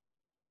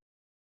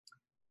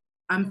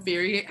 I'm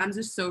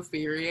just so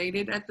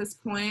infuriated at this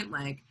point.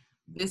 Like,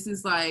 this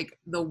is like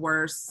the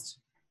worst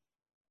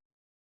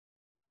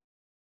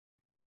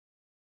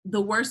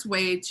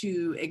way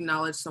to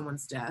acknowledge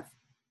someone's death,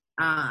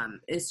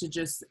 is to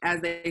just,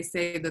 as they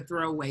say, the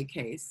throwaway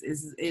case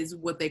is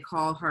what they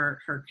call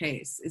her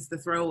case. It's the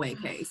throwaway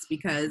case,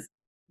 because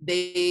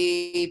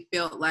they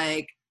felt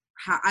like,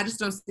 I just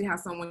don't see how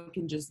someone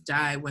can just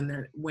die when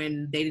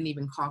they didn't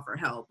even call for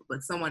help,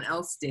 but someone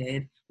else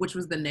did, which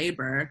was the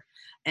neighbor.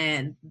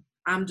 And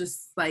I'm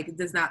just like,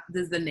 does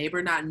the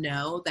neighbor not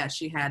know that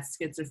she had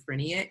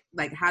schizophrenia?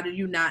 Like, how do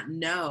you not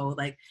know?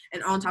 Like,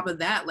 and on top of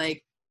that,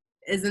 like,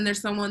 isn't there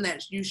someone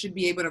that you should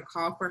be able to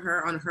call for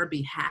her on her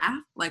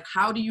behalf? Like,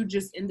 how do you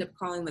just end up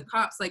calling the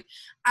cops? Like,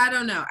 I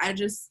don't know. I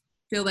just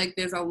feel like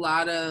there's a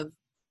lot of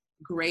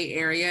gray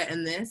area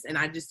in this, and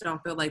I just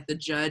don't feel like the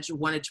judge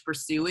wanted to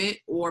pursue it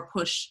or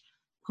push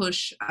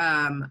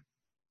the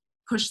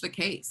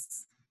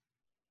case.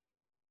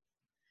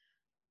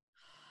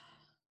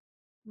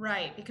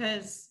 Right,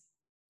 because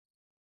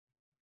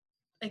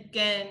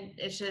again,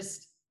 it's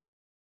just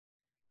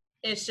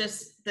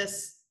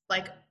this,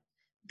 like,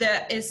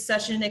 there is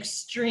such an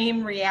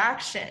extreme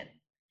reaction.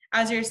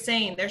 As you're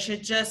saying, there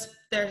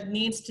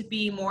needs to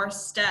be more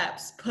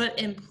steps put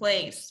in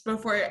place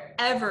before it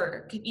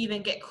ever could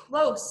even get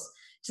close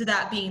to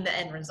that being the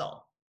end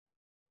result.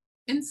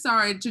 And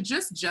sorry, to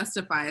just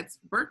justify, it's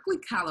Berkeley,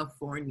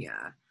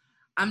 California.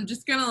 I'm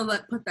just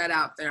gonna put that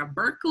out there.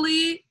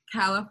 Berkeley,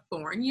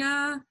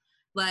 California.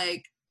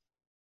 Like,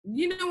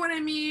 you know what I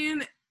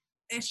mean?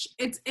 It's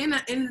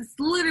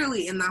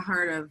literally in the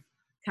heart of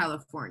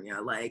California.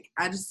 Like,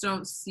 I just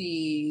don't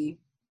see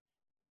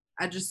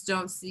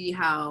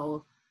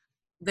how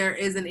there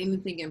isn't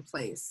anything in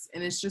place.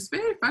 And it's just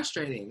very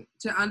frustrating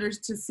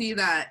to see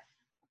that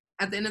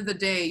at the end of the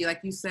day,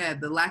 like you said,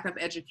 the lack of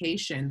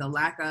education, the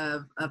lack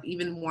of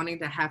even wanting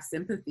to have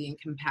sympathy and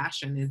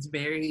compassion is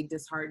very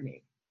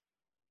disheartening.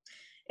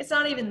 It's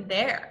not even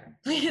there.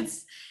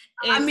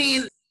 I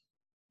mean,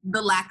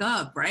 the lack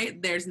of,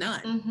 right? There's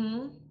none.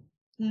 Mm-hmm.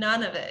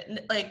 None of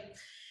it. Like,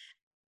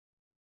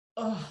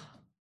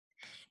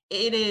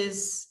 it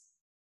is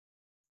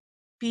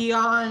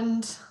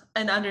beyond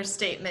an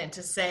understatement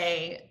to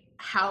say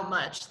how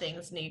much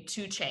things need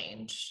to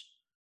change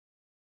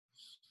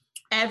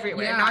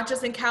everywhere, not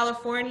just in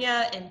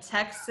California, in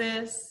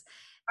Texas,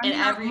 in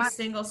every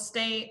single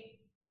state.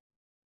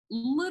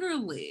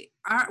 Literally,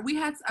 we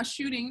had a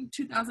shooting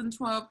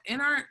 2012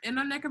 in our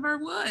neck of our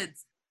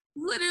woods,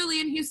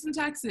 literally in Houston,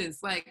 Texas.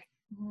 Like,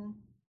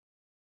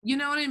 you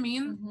know what I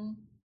mean?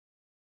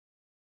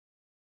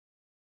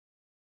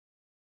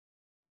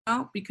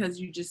 Oh,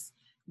 because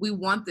we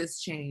want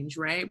this change,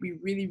 right? We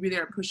really, really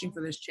are pushing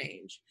for this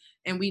change.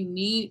 And we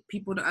need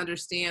people to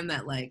understand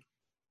that, like,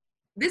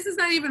 this is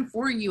not even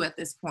for you at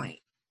this point.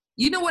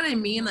 You know what I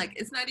mean? Like,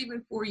 it's not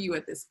even for you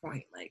at this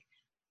point. Like,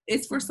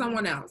 it's for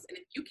someone else. And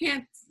if you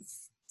can't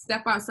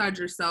step outside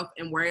yourself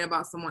and worry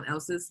about someone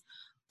else's,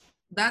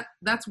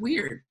 that's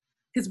weird.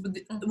 Because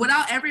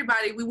without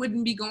everybody, we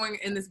wouldn't be going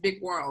in this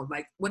big world.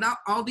 Like without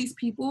all these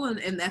people and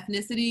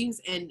ethnicities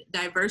and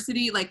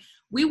diversity, like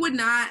we would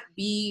not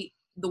be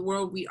the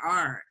world we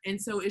are.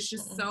 And so it's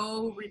just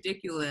so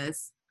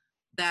ridiculous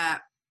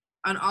that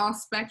on all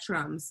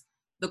spectrums,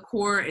 the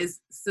core is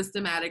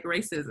systematic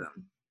racism.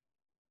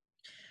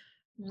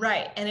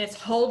 Right. And it's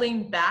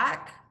holding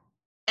back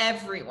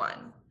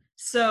everyone.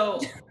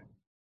 So,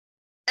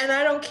 and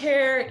I don't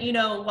care, you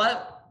know,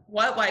 what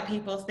white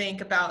people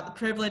think about the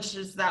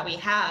privileges that we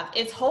have.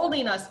 It's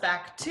holding us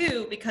back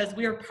too, because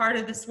we're part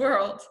of this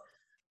world,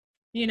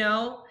 you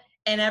know,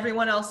 and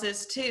everyone else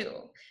is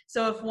too.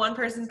 So if one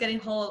person's getting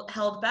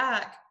held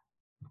back,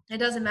 it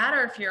doesn't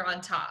matter if you're on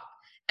top.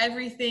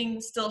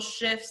 Everything still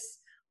shifts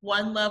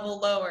one level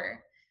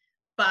lower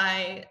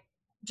by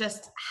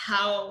just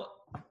how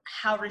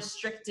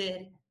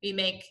restricted we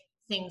make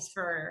things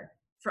for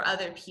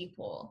other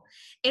people.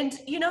 And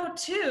you know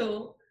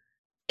too,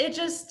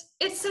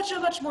 it's such a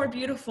much more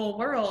beautiful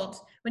world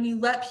when you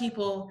let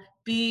people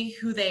be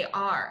who they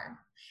are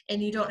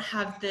and you don't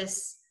have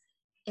this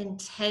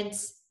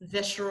intense,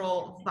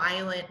 visceral,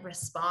 violent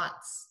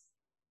response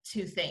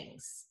to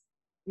things.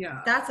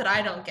 Yeah. That's what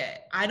I don't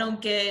get. I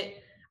don't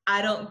get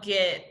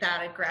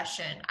that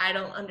aggression. I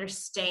don't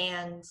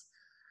understand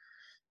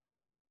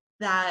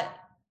that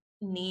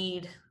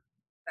need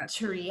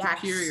to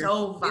react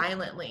so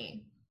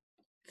violently.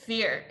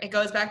 Fear. It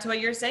goes back to what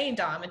you're saying,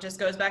 Dom. It just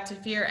goes back to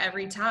fear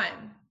every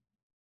time.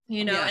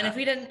 You know, and if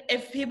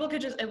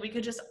we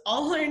could just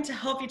all learn to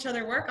help each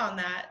other work on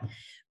that,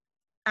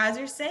 as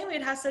you're saying,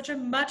 we'd have such a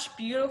much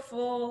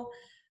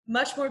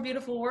more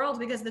beautiful world,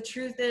 because the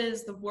truth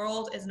is the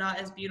world is not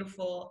as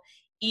beautiful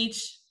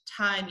each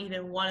time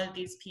even one of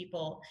these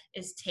people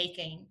is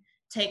taken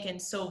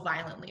so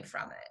violently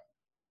from it.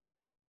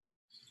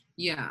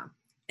 Yeah.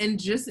 And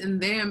just in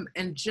them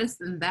and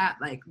just in that,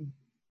 like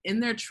in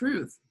their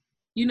truth,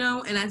 you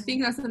know. And I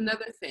think that's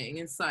another thing.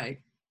 It's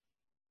like,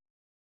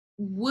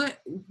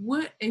 what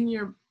in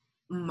your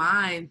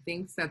mind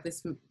thinks that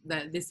this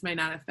may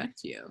not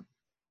affect you?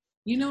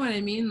 You know what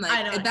I mean? Like,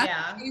 I don't,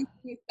 yeah.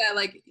 That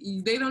like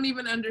they don't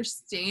even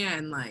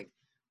understand. Like,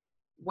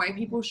 white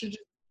people should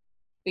just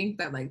think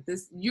that like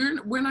this,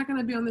 we're not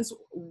gonna be on this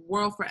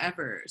world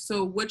forever.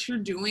 So what you're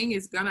doing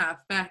is gonna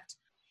affect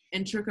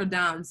and trickle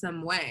down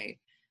some way.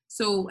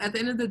 So at the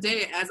end of the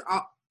day,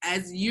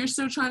 as you're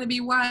still trying to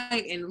be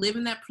white and live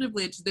in that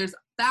privilege, there's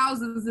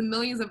thousands and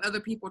millions of other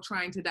people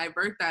trying to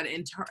divert that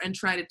and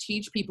try to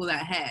teach people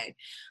that, hey,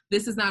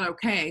 this is not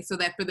okay. So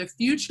that for the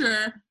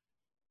future,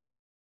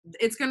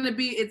 it's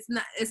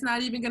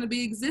not even going to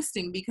be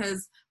existing,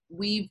 because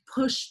we've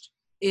pushed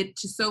it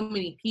to so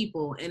many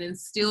people and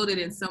instilled it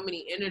in so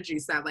many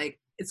energies that like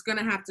it's going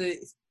to have to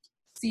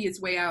see its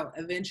way out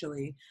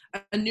eventually.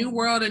 A new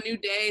world, a new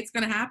day, it's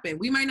going to happen.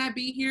 We might not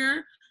be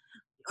here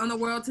on the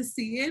world to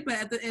see it, but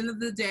at the end of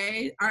the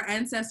day, our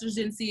ancestors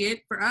didn't see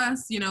it for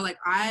us. You know, like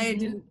my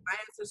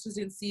ancestors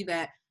didn't see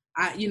that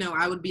I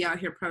would be out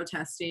here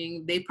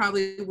protesting. They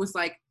probably was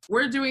like,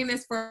 we're doing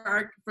this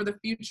for the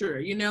future,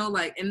 you know,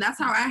 like, and that's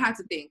how I had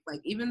to think.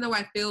 Like, even though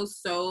I feel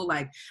so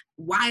like,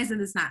 why isn't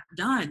this not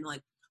done?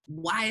 Like,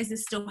 why is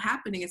this still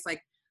happening? It's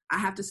like, I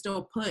have to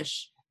still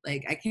push.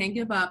 Like, I can't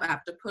give up. I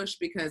have to push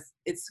because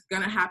it's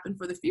going to happen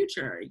for the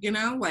future. You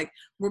know, like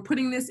we're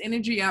putting this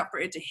energy out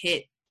for it to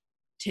hit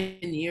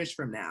 10 years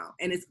from now.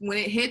 And when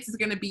it hits, it's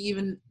going to be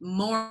even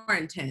more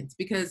intense,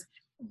 because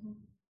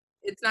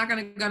it's not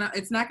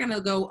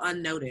gonna go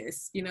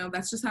unnoticed. You know,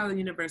 that's just how the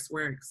universe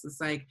works.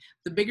 It's like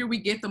the bigger we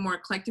get, the more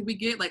eclectic we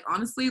get. Like,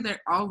 honestly,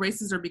 all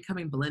races are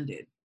becoming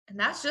blended, and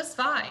that's just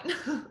fine.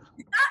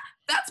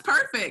 That's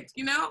perfect,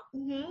 you know.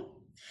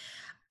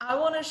 I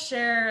want to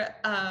share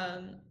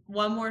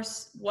one more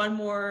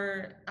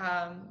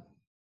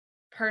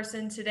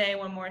person today,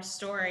 one more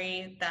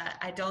story that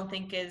I don't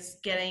think is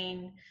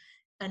getting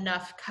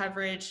enough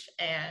coverage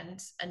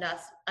and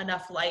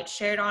enough light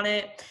shared on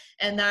it,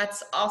 and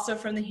that's also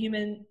from the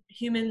Human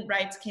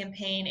Rights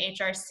Campaign,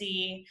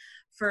 HRC,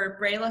 for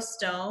Brayla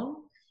Stone.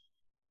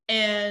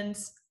 And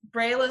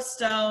Brayla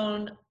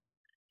Stone,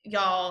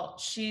 y'all,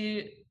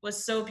 she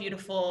was so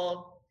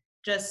beautiful.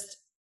 Just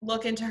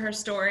look into her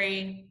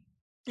story.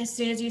 As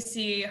soon as you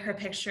see her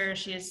picture,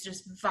 she has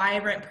just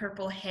vibrant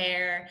purple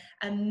hair,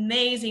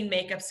 amazing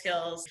makeup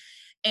skills,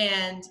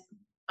 and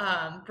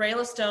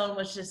Brayla Stone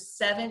was just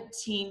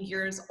 17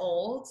 years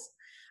old,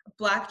 a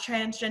Black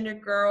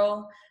transgender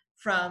girl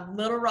from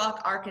Little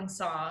Rock,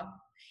 Arkansas.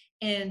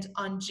 And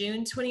on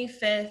June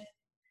 25th,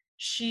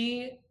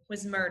 she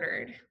was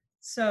murdered.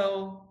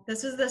 So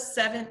this was the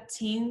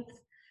 17th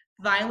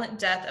violent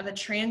death of a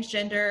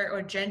transgender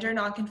or gender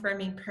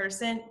non-confirming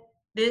person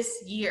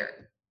this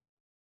year.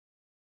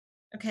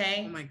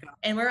 Okay? Oh my God.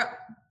 And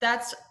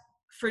that's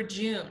for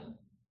June.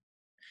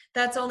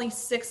 That's only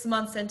 6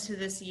 months into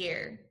this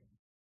year.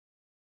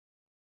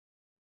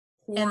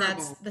 Horrible. And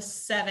that's the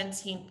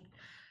 17th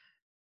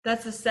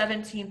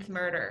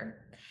murder.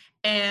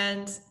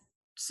 And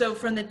so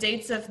from the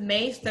dates of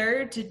May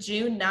 3rd to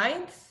June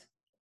 9th,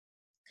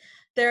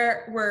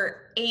 there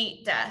were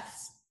 8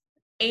 deaths,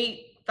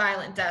 8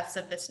 violent deaths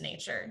of this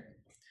nature.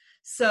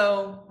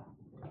 So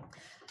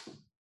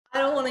I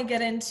don't want to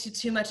get into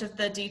too much of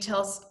the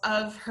details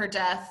of her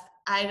death.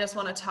 I just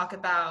want to talk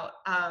about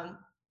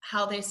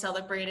how they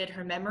celebrated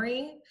her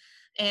memory.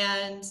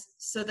 And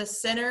so the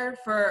Center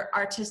for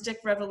Artistic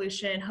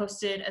Revolution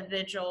hosted a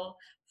vigil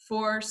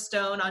for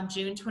Stone on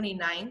June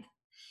 29th.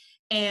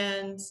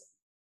 And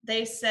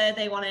they said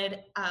they wanted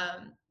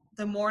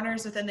the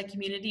mourners within the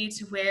community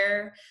to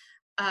wear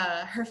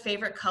her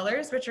favorite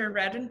colors, which are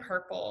red and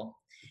purple.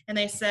 And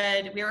they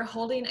said, we are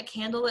holding a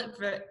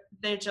candlelit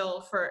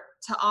vigil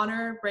to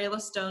honor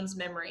Brayla Stone's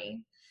memory.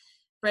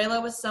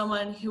 Brayla was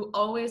someone who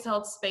always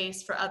held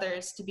space for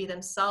others to be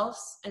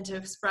themselves and to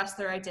express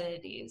their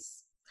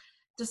identities.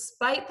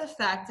 Despite the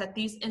fact that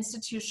these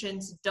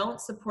institutions don't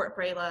support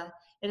Brayla,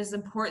 it is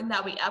important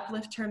that we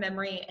uplift her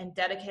memory and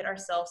dedicate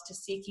ourselves to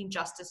seeking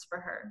justice for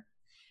her.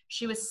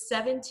 She was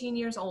 17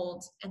 years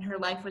old and her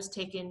life was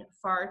taken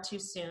far too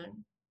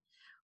soon.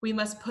 We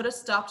must put a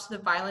stop to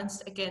the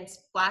violence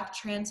against Black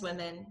trans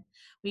women.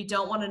 We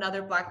don't want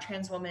another Black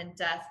trans woman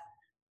death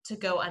to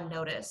go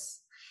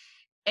unnoticed.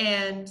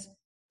 And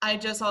I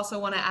just also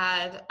want to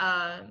add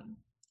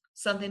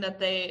something that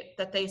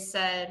they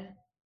said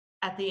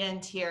at the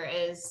end here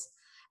is,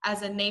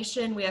 as a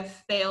nation, we have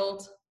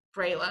failed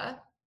Brayla.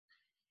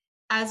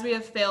 As we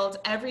have failed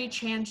every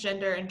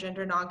transgender and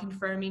gender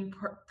nonconforming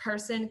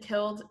person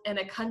killed in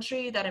a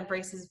country that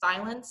embraces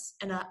violence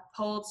and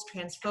upholds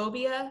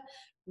transphobia,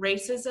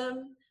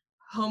 racism,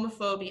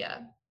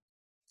 homophobia.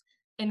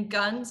 And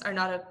guns are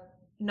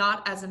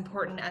not as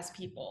important as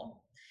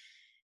people.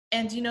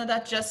 And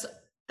that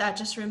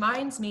just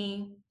reminds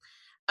me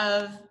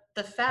of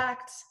the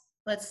fact,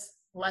 let's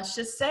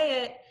just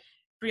say it,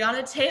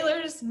 Breonna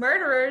Taylor's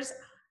murderers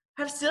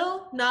have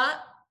still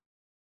not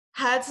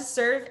had to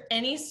serve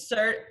any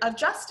sort of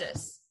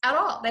justice at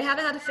all. They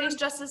haven't had to face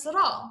justice at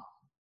all.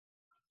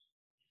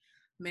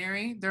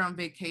 Mary, they're on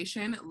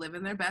vacation,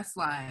 living their best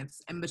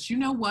lives. But you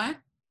know what?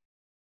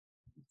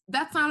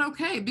 That's not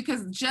okay,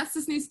 because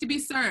justice needs to be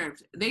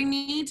served. They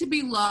need to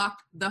be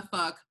locked the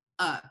fuck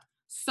up.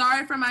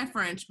 Sorry for my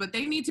French, but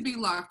they need to be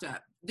locked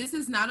up. This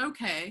is not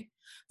okay.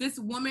 This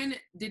woman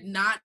did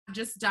not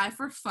just die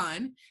for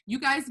fun. You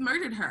guys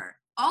murdered her.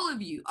 All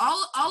of you,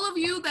 all of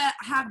you that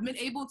have been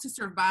able to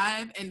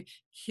survive and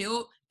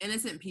kill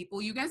innocent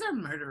people, you guys are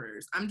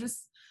murderers.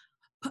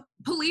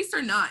 Police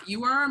or not,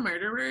 you are a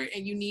murderer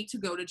and you need to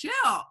go to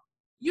jail.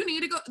 You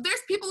need to go.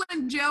 There's people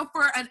in jail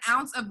for an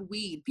ounce of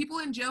weed. People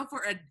in jail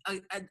for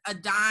a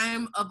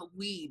dime of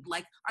weed.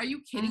 Like, are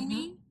you kidding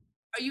me?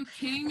 Are you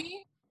kidding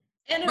me?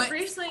 And it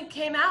recently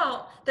came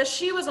out that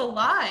she was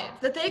alive,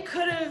 that there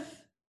could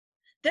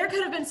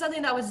have been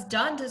something that was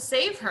done to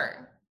save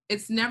her.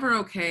 It's never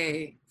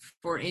okay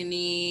for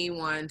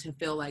anyone to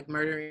feel like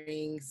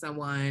murdering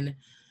someone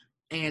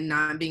and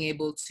not being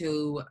able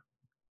to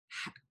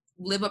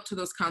live up to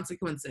those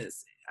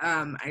consequences.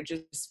 I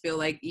just feel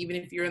like even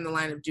if you're in the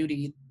line of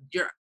duty,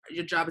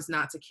 your job is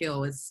not to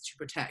kill, it's to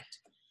protect.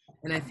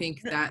 And I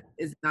think that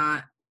is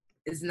not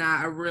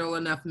a real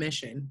enough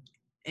mission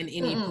in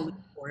any police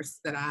force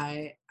that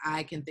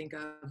I can think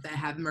of that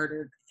have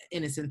murdered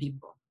innocent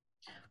people.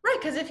 Right,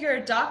 because if you're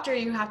a doctor,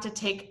 you have to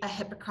take a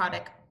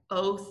Hippocratic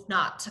oath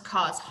not to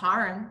cause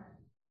harm,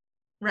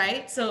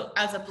 right? So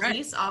as a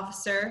police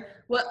officer,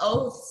 what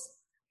oaths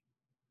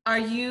are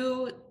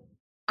you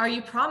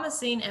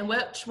promising and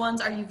which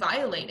ones are you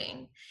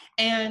violating?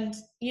 And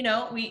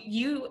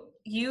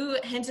you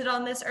hinted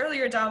on this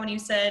earlier, Dawn, when you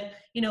said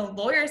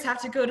lawyers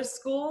have to go to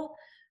school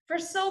for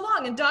so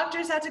long and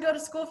doctors have to go to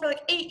school for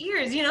like 8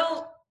 years,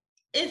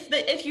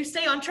 if you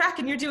stay on track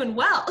and you're doing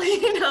well,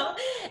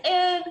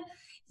 and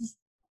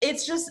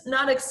it's just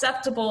not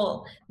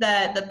acceptable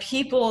that the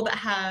people that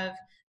have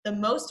the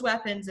most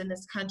weapons in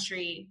this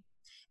country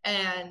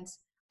and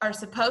are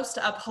supposed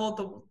to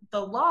uphold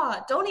the law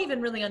don't even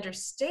really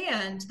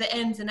understand the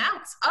ins and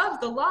outs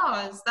of the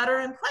laws that are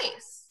in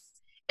place,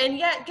 and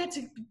yet get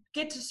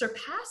to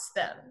surpass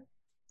them.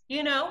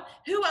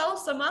 Who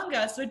else among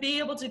us would be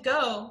able to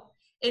go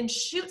and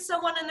shoot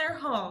someone in their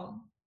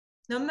home,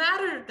 no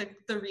matter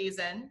the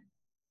reason,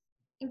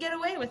 and get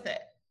away with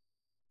it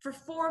for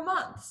 4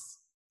 months?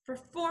 For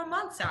 4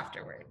 months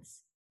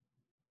afterwards.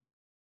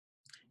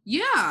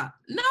 Yeah,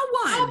 no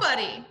one.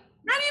 Nobody.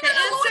 Not even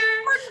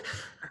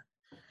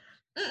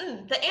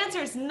the answer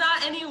is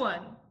not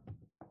anyone.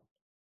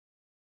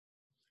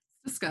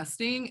 It's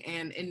disgusting,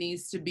 and it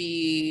needs to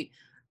be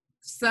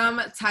some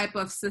type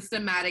of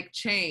systematic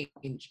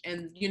change.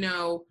 And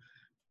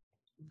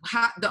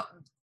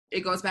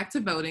it goes back to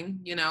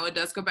voting. It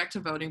does go back to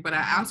voting, but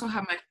I also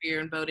have my fear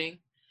in voting,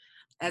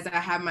 as I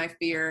have my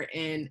fear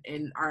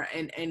in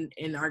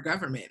our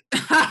government.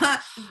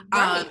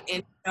 Right.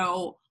 And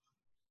so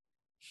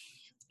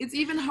it's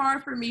even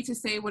hard for me to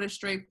say with a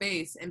straight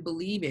face and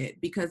believe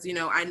it, because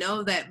I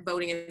know that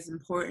voting is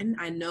important.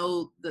 I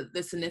know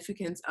the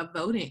significance of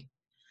voting,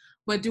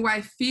 but do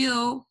I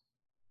feel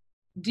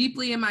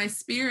deeply in my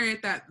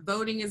spirit that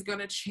voting is going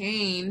to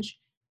change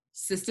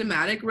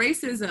systematic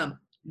racism?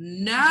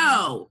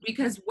 No,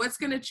 because what's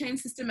going to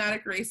change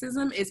systematic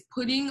racism is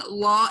putting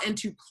law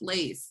into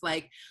place,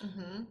 like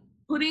Mm-hmm.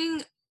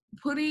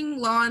 putting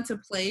law into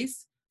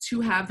place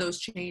to have those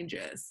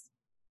changes.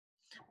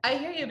 I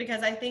hear you,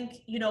 because I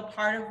think,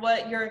 part of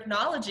what you're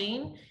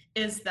acknowledging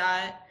is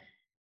that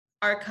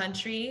our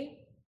country,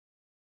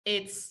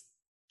 it's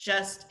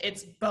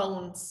its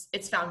bones,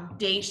 its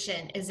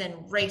foundation is in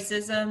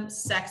racism,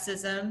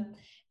 sexism,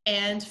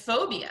 and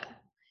phobia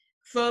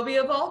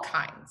of all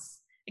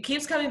kinds. It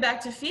keeps coming back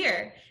to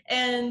fear.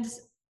 And,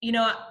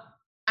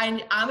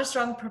 I'm a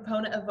strong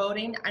proponent of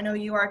voting. I know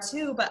you are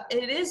too, but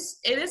it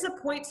is a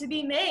point to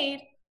be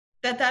made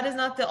that is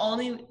not the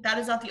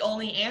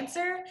only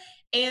answer,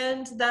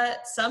 and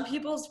that some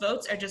people's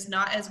votes are just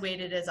not as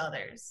weighted as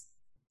others.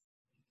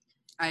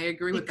 I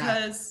agree with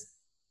that. Because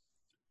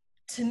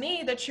to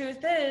me, the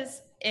truth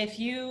is, if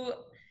you're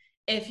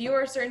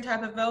a certain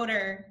type of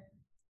voter,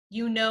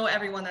 you know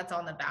everyone that's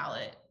on the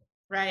ballot,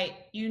 right?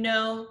 You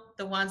know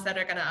the ones that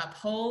are going to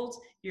uphold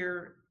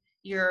your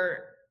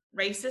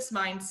racist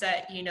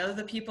mindset. You know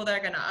the people that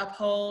are going to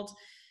uphold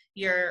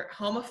your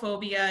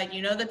homophobia.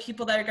 You know the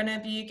people that are going to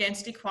be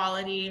against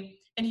equality,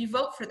 and you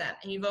vote for them,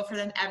 and you vote for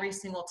them every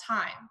single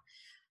time.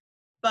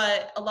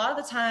 But a lot of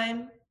the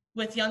time,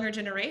 with younger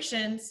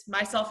generations,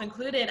 myself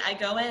included, I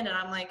go in and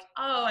I'm like,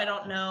 oh, I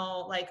don't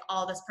know, like,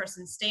 all this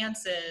person's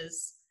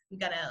stances. I'm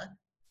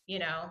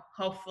gonna,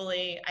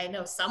 hopefully I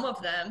know some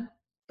of them,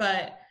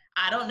 but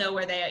I don't know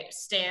where they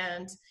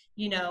stand,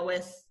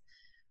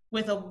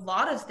 with a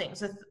lot of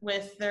things,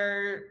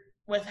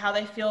 with how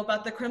they feel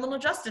about the criminal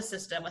justice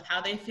system, with how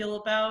they feel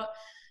about,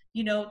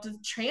 the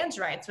trans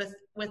rights,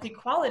 with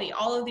equality,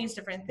 all of these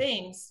different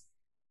things.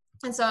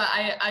 And so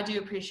I do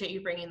appreciate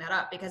you bringing that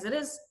up, because it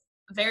is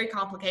very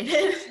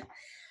complicated.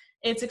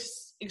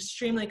 It's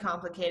extremely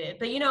complicated.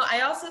 But,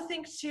 I also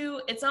think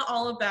too, it's not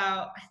all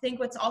about, I think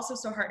what's also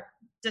so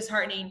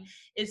disheartening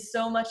is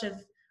so much of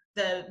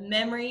the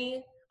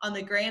memory on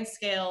the grand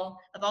scale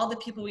of all the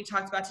people we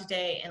talked about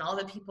today and all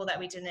the people that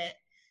we didn't,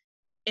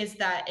 is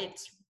that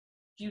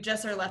you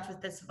just are left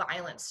with this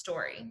violent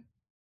story.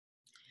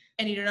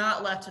 And you're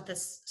not left with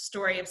this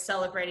story of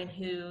celebrating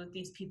who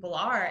these people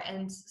are.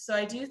 And so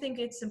I do think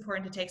it's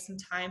important to take some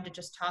time to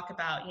just talk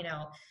about,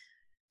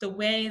 the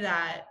way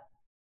that,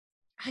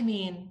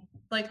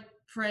 like,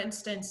 for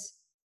instance,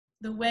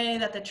 the way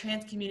that the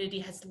trans community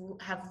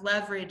have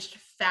leveraged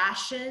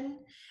fashion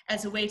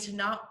as a way to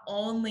not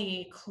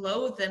only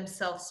clothe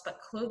themselves, but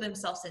clothe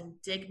themselves in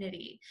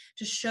dignity,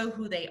 to show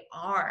who they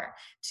are,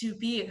 to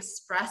be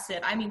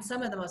expressive.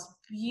 Some of the most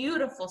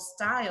beautiful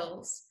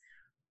styles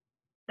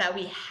that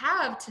we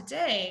have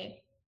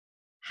today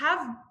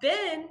have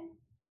been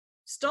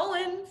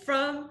stolen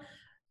from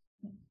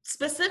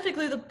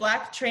specifically the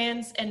Black,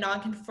 trans, and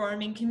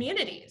non-conforming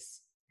communities.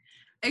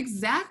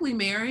 Exactly,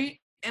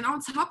 Mary. And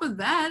on top of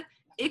that,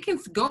 it can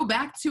go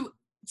back to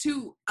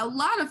a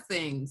lot of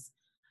things: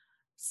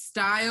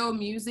 style,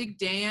 music,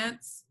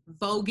 dance,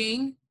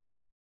 voguing,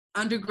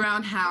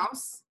 underground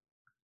house.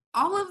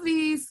 All of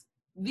these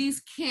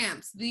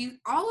camps,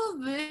 all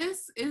of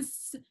this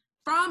is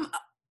from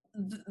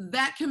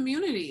that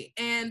community.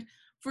 And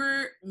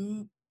for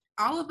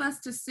all of us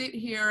to sit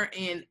here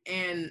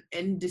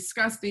and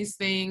discuss these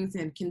things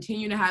and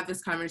continue to have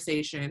this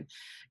conversation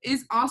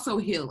is also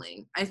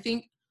healing. I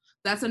think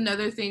that's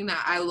another thing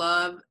that I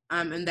love,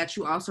 and that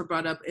you also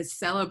brought up, is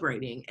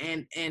celebrating.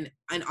 And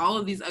all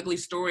of these ugly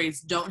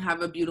stories don't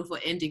have a beautiful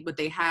ending, but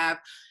they have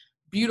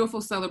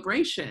beautiful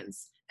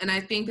celebrations. And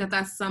I think that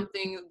that's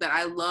something that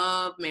I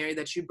love, Mary,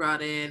 that you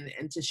brought in,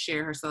 and to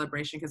share her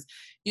celebration. Because,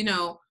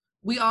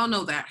 we all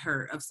know that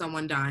hurt of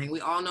someone dying.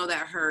 We all know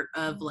that hurt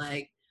of,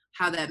 like,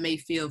 how that may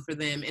feel for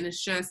them. And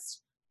it's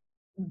just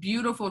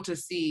beautiful to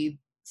see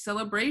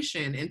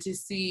celebration and to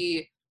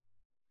see,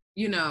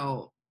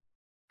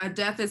 a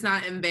death is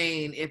not in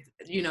vain if,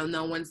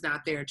 no one's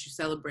not there to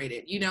celebrate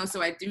it,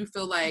 so I do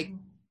feel like,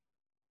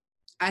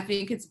 I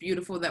think it's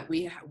beautiful that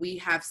we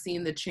have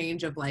seen the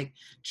change of, like,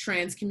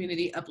 trans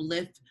community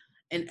uplift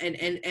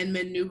and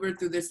maneuver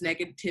through this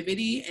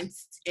negativity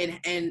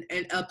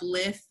and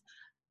uplift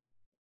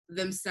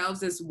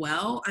themselves as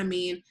well.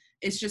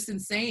 It's just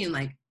insane.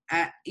 Like,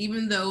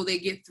 even though they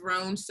get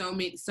thrown so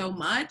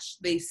much,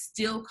 they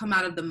still come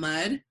out of the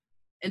mud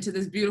into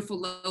this beautiful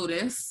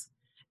lotus.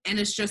 And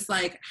it's just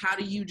like, how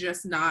do you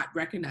just not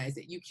recognize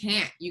it? You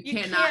can't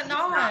not,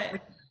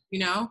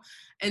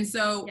 And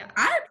so yeah.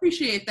 I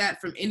appreciate that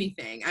from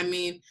anything.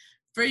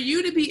 For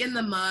you to be in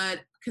the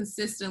mud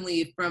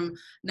consistently from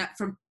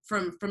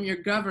your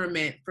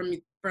government,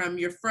 from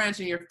your friends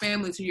and your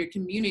family to your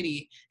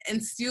community,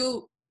 and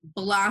still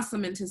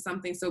blossom into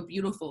something so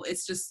beautiful,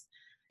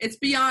 it's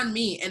beyond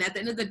me. And at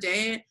the end of the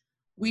day,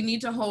 we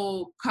need to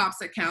hold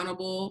cops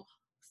accountable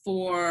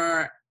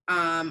for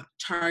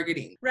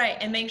targeting. Right,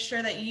 and make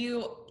sure that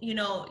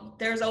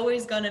there's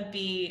always going to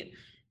be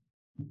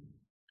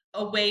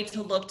a way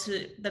to look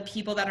to the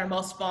people that are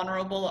most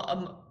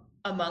vulnerable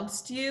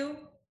amongst you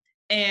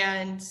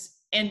and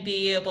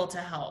be able to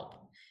help.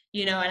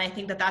 you know, and I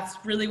think that that's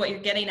really what you're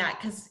getting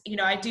at, because, you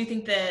know, I do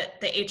think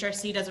that the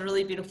HRC does a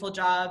really beautiful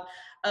job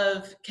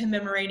of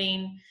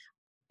commemorating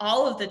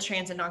all of the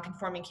trans and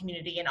nonconforming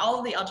community and all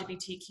of the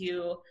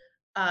LGBTQ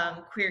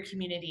queer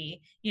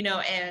community, you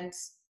know,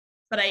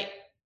 but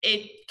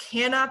it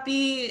cannot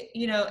be,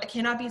 you know, it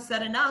cannot be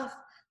said enough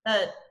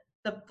that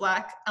the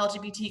Black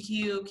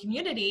LGBTQ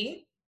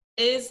community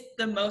is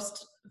the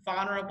most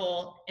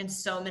vulnerable in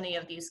so many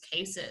of these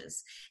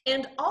cases.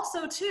 And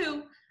also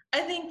too,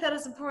 I think that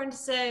it's important to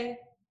say,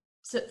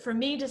 for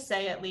me to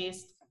say at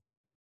least,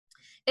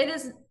 it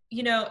is,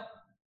 you know,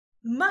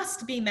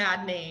 must be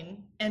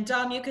maddening, and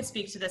Dom, you could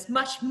speak to this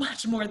much,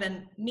 much more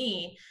than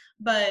me,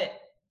 but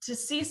to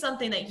see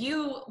something that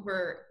you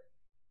were,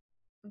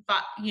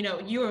 you know,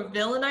 you were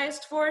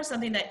villainized for,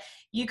 something that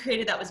you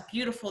created that was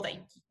beautiful,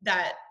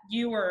 that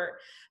you were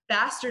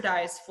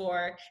bastardized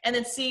for, and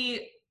then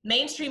see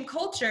mainstream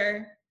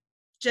culture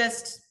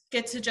just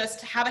get to just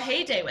have a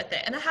heyday with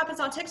it. And that happens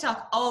on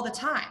TikTok all the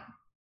time.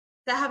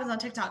 That happens on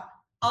TikTok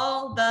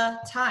all the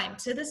time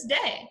to this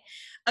day,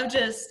 of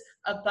just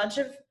a bunch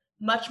of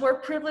much more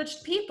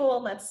privileged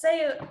people, let's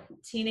say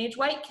teenage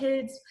white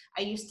kids.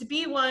 I used to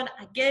be one,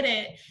 I get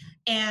it.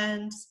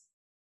 And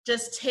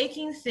just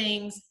taking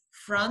things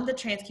from the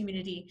trans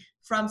community,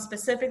 from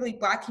specifically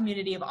Black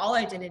community of all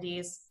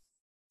identities,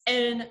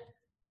 and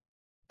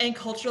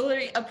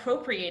culturally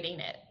appropriating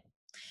it.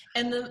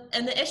 And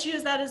the issue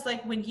is that is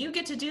like, when you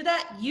get to do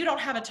that, you don't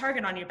have a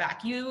target on your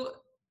back. You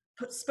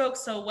spoke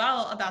so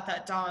well about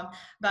that, Dom,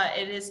 but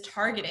it is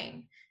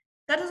targeting.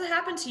 That doesn't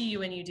happen to you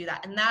when you do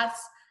that. And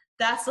that's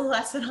the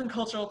lesson on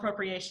cultural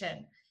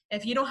appropriation.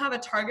 If you don't have a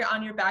target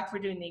on your back for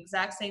doing the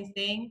exact same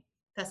thing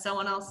that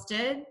someone else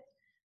did,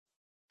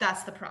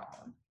 that's the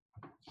problem.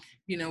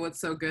 You know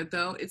what's so good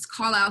though? It's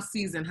call out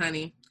season,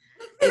 honey.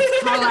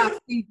 It's call out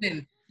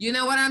season. You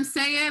know what I'm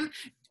saying?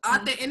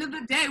 At the end of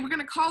the day, we're going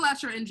to call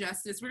out your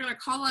injustice. We're going to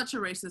call out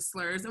your racist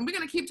slurs, and we're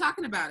going to keep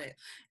talking about it.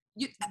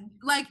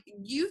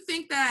 You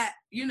think that,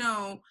 you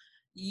know,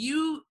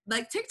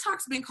 like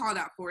TikTok's been called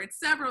out for it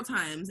several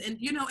times. And,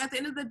 you know, at the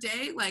end of the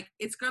day, like,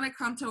 it's going to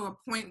come to a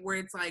point where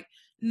it's like,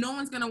 no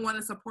one's going to want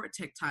to support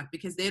TikTok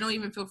because they don't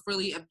even feel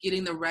freely of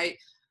getting the right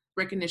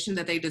recognition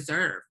that they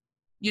deserve.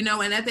 You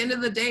know, and at the end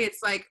of the day,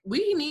 it's like,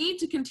 we need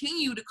to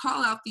continue to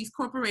call out these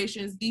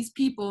corporations, these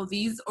people,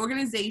 these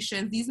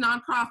organizations, these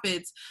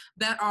nonprofits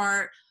that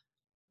are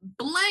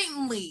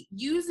blatantly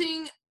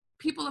using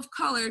people of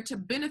color to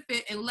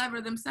benefit and lever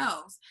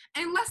themselves.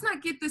 And let's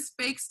not get this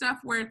fake stuff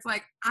where it's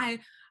like,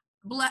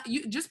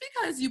 just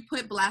because you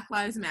put Black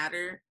Lives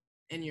Matter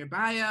in your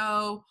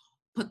bio,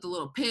 put the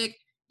little pic,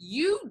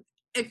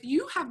 if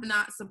you have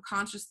not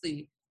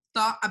subconsciously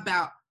thought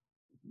about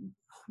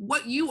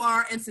what you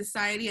are in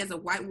society as a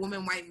white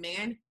woman, white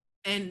man,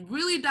 and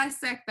really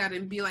dissect that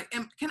and be like,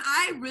 can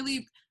I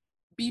really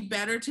be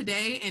better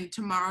today and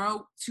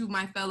tomorrow to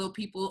my fellow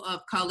people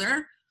of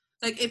color?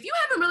 Like, if you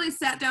haven't really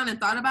sat down and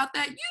thought about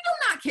that, you do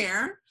not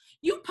care.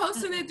 You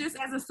posting it just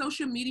as a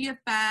social media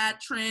fad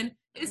trend,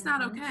 it's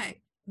not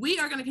okay. We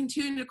are going to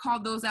continue to call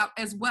those out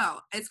as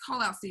well. It's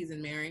call out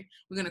season, Mary.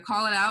 We're going to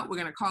call it out, we're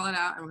going to call it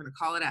out, and we're going to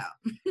call it out.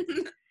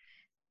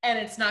 And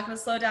it's not going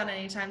to slow down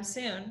anytime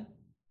soon.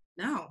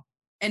 No.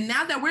 And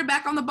now that we're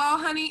back on the ball,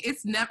 honey,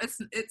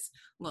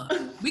 look,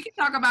 we can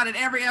talk about it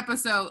every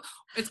episode.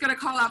 It's going to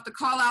call out the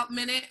call out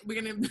minute.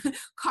 We're going to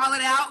call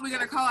it out. We're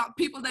going to call out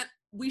people that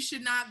we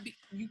should not be.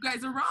 You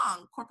guys are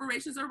wrong.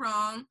 Corporations are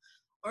wrong.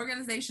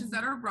 Organizations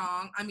that are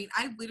wrong. I mean,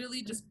 I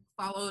literally just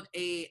followed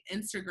a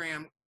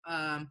Instagram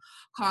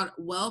called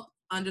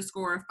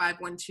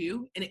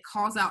Welp_512, and it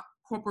calls out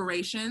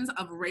corporations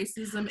of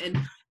racism and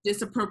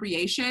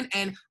disappropriation,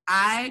 and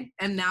I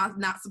am now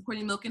not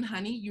supporting Milk and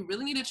Honey. You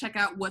really need to check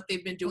out what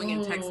they've been doing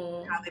in Texas,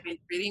 how they've been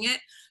treating it.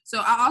 So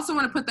I also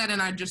want to put that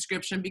in our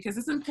description because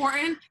it's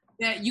important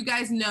that you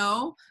guys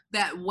know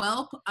that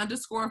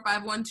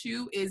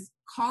Welp_512 is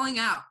calling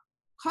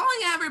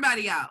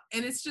everybody out,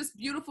 and it's just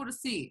beautiful to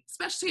see,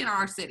 especially in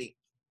our city.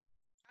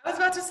 I was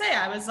about to say,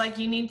 I was like,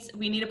 we need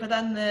to put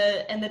that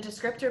in the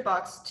descriptor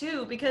box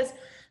too, because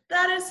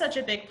that is such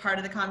a big part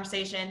of the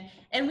conversation.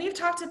 And we've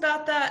talked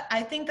about that.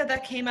 I think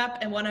that came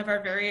up in one of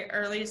our very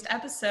earliest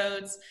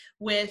episodes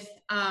with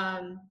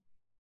the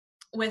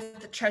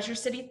Treasure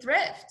City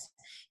Thrift.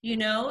 You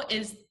know,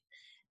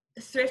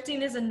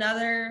 thrifting is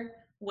another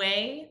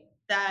way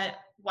that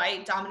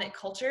white dominant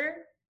culture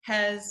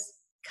has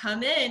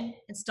come in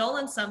and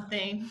stolen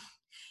something.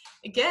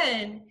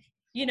 Again,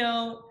 you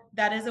know,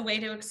 that is a way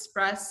to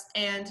express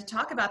and to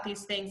talk about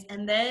these things.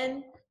 And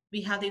then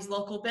we have these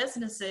local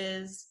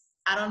businesses.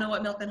 I don't know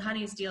what Milk and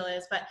Honey's deal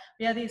is, but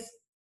we have these,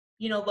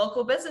 you know,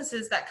 local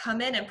businesses that come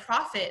in and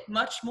profit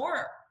much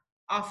more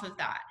off of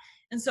that.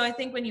 And so I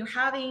think when you're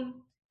having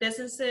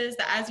businesses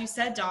that, as you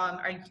said, Dom,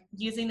 are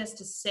using this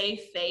to save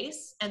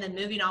face and then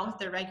moving on with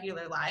their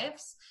regular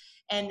lives,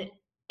 and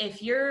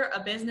if you're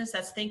a business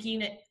that's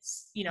thinking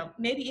it's, you know,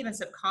 maybe even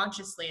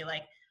subconsciously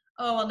like,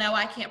 oh, well, now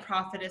I can't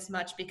profit as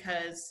much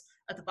because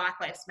of the Black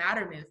Lives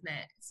Matter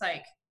movement. It's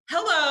like,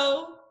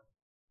 hello,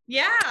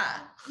 Yeah.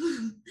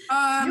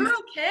 Um, You're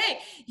okay.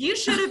 You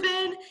should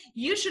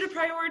have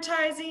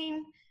prioritizing,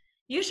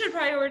 you should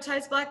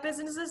prioritize Black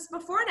businesses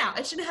before now.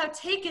 It shouldn't have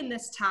taken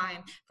this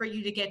time for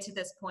you to get to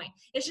this point.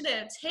 It shouldn't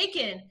have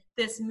taken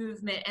this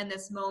movement and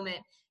this moment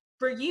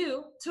for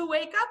you to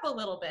wake up a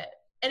little bit.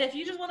 And if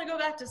you just want to go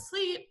back to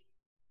sleep,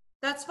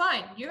 that's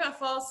fine. You're going to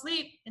fall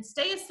asleep and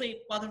stay asleep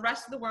while the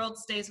rest of the world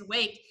stays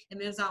awake and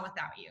moves on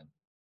without you.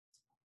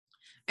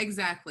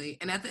 exactly.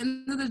 And at the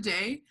end of the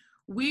day,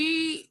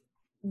 we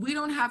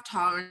don't have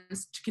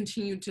tolerance to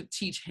continue to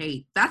teach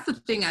hate. That's the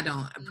thing I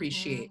don't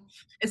appreciate.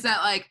 Is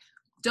that, like,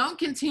 don't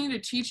continue to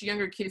teach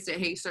younger kids to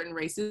hate certain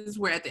races,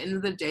 where at the end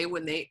of the day,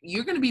 when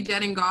you're going to be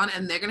dead and gone,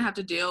 and they're going to have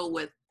to deal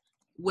with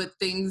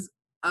things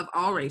of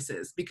all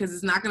races, because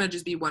it's not going to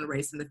just be one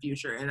race in the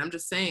future. And I'm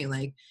just saying,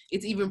 like,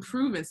 it's even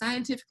proven,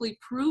 scientifically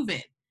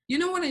proven, you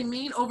know what I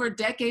mean, over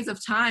decades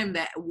of time,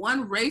 that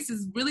one race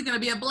is really going to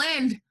be a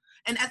blend.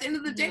 And at the end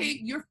of the day,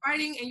 you're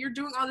fighting and you're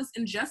doing all this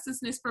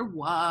injusticeness for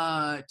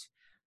what?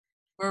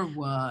 For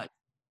what?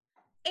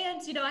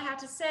 And, I have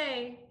to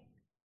say,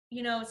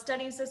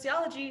 studying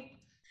sociology,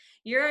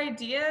 your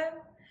idea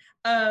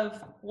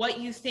of what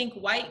you think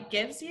white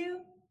gives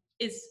you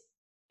is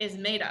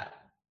made up.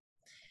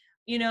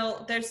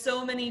 There's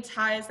so many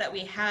ties that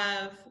we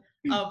have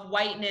of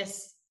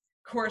whiteness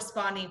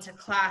corresponding to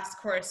class,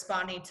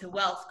 corresponding to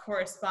wealth,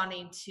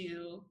 corresponding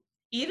to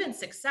even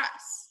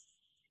success.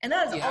 And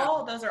those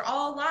are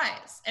all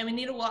lies. And we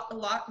need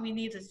we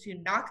need to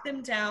knock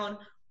them down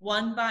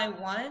one by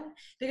one,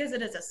 because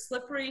it is a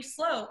slippery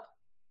slope.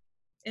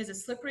 It is a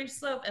slippery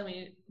slope, and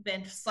we've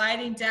been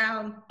sliding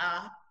down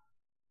a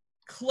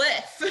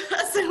cliff.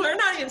 So we're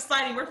not even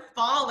sliding, we're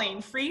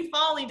falling, free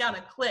falling down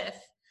a cliff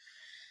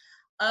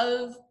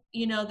of,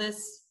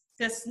 this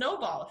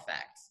snowball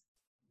effect.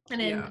 And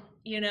then,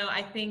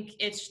 I think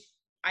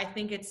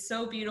it's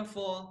so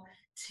beautiful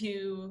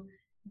to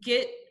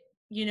get,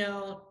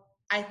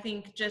 I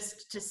think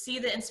just to see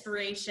the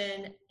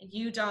inspiration,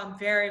 you, Dom,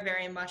 very,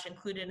 very much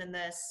included in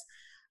this,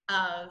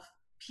 of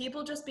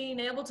people just being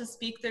able to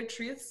speak their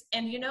truths.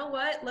 And you know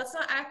what? Let's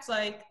not act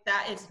like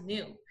that is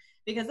new,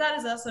 because that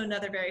is also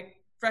another very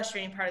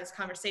frustrating part of this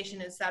conversation,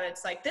 is that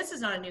it's like, this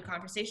is not a new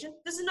conversation.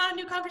 This is not a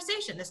new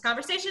conversation. This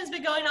conversation has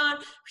been going on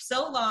for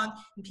so long,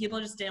 and people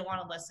just didn't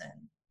want to listen.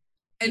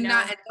 And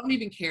don't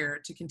even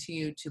care to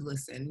continue to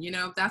listen.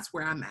 That's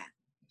where I'm at.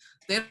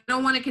 They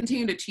don't want to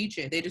continue to teach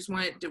it. They just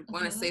want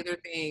to say their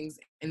things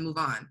and move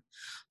on.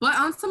 But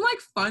on some, like,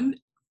 fun,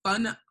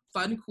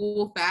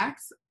 cool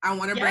facts, I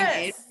want to bring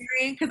Andrea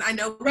in, because I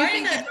know we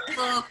think it's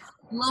a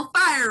little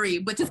fiery,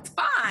 which is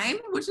fine.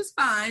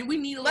 We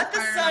need a little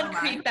fire. Let the sun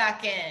creep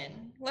back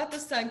in. Let the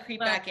sun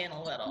creep back in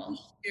a little.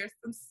 There's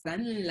some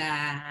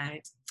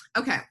sunlight.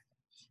 Okay.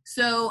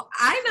 So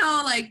I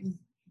know, like,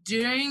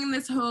 during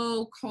this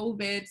whole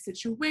COVID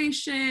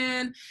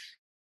situation,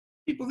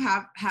 people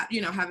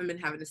haven't been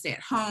having to stay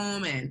at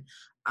home, and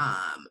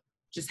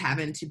just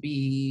having to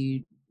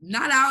be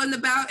not out and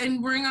about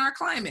and worrying our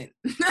climate.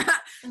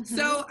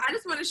 So I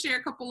just want to share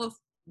a couple of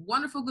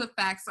wonderful good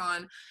facts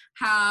on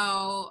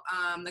how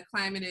the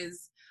climate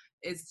is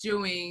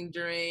doing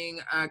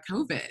during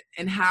COVID,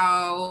 and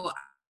how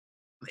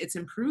it's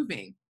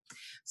improving.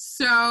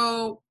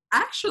 So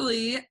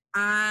actually,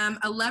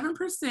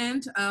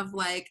 11% of,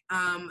 like,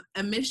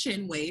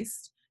 emission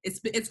waste,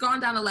 it's gone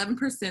down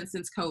 11%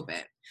 since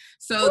COVID.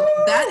 So Woo!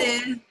 That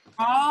is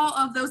all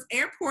of those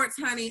airports,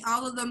 honey,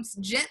 all of them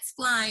jets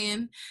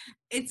flying,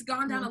 it's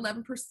gone down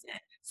 11%.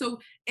 So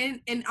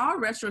in all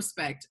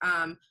retrospect,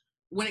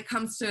 when it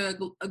comes to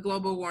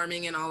global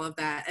warming and all of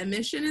that,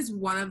 emission is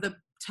one of the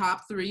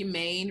top 3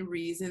 main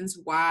reasons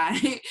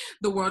why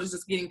the world is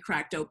just getting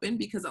cracked open,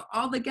 because of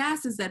all the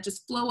gases that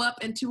just flow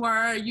up into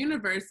our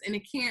universe, and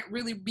it can't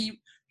really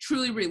be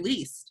truly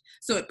released.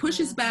 So it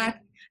pushes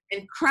back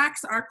and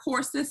cracks our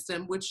core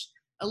system, which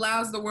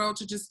allows the world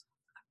to just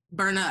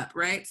burn up,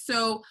 right?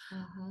 So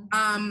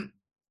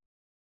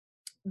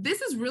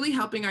this is really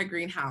helping our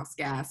greenhouse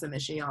gas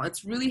emission, y'all.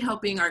 It's really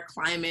helping our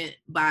climate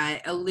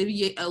by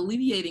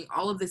alleviating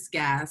all of this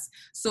gas.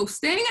 So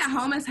staying at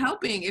home is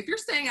helping. If you're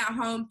staying at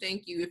home,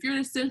 thank you. If you're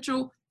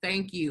essential,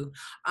 thank you.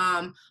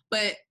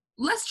 But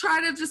let's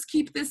try to just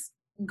keep this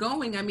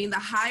going. I mean, the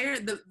higher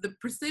the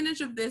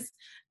percentage of this,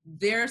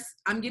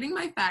 I'm getting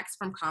my facts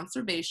from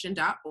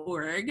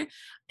conservation.org,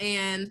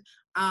 and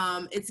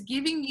it's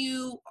giving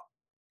you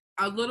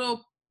a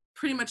little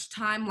pretty much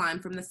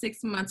timeline from the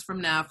 6 months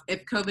from now,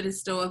 if COVID is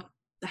still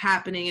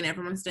happening and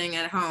everyone's staying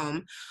at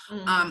home,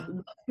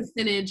 what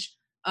percentage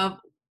of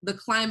the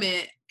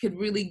climate could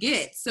really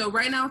get. So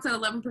right now it's at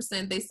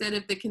 11%. They said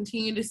if they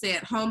continue to stay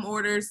at home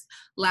orders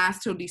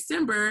last till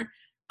December,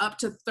 up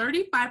to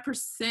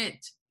 35%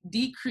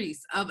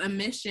 decrease of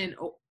emission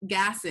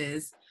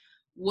gases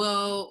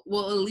will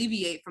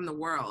alleviate from the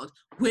world,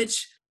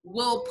 which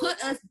will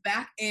put us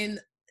back in,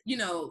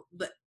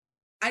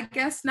 I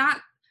guess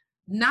not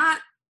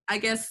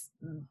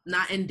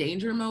in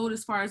danger mode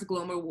as far as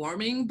global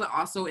warming, but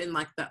also in,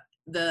 like, the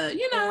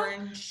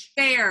orange.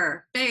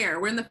 fair.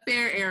 We're in the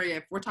fair area.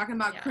 If we're talking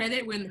about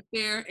credit, we're in the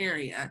fair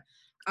area.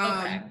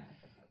 Okay.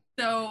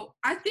 So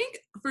I think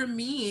for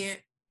me,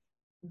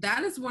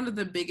 that is one of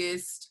the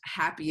biggest,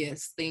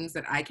 happiest things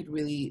that I could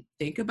really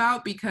think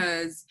about,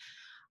 because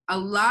a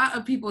lot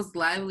of people's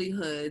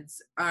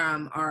livelihoods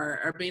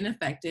are being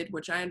affected,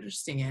 which I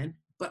understand,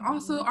 but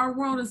also Mhm. our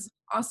world is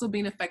also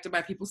being affected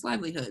by people's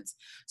livelihoods.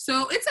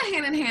 So it's a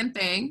hand in hand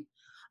thing.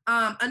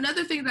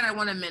 Another thing that I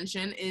want to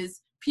mention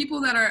is people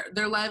that are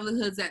their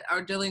livelihoods that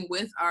are dealing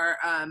with our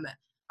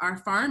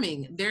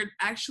farming. They're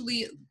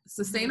actually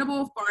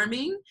sustainable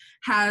farming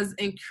has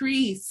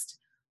increased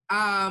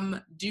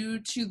due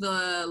to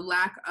the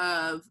lack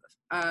of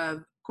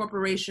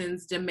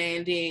corporations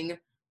demanding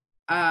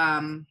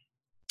um,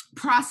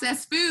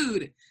 processed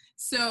food.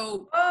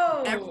 So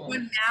Oh.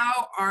 everyone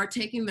now are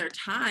taking their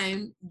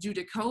time due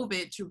to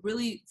COVID to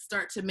really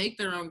start to make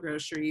their own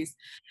groceries.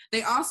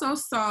 They also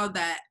saw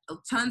that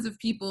tons of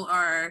people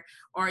are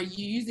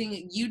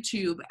using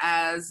YouTube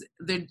as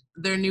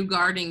their new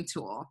gardening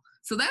tool.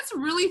 So that's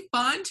really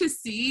fun to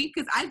see,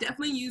 because I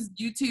definitely use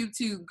YouTube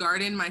to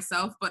garden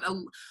myself, but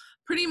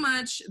pretty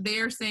much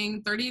they're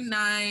saying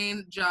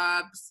 39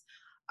 jobs,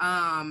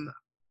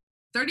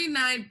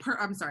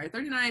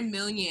 39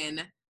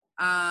 million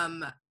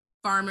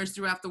farmers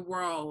throughout the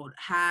world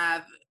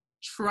have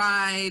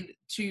tried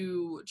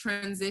to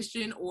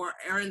transition or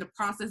are in the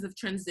process of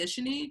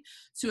transitioning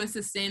to a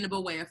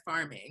sustainable way of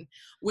farming,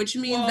 which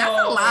means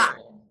that's a lot.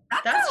 Whoa.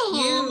 That's That's a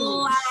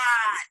lot huge.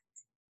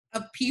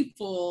 of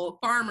people,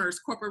 farmers,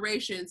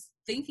 corporations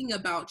thinking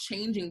about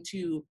changing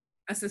to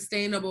a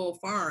sustainable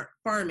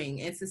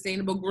farming and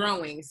sustainable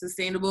growing,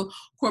 sustainable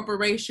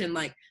corporation.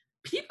 Like,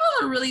 people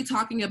are really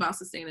talking about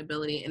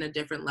sustainability in a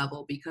different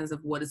level because of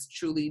what it's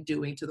truly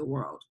doing to the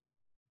world.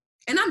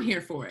 And I'm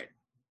here for it.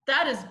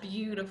 That is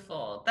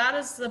beautiful. That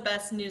is the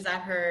best news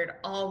I've heard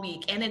all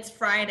week. And it's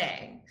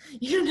Friday.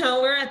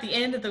 We're at the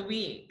end of the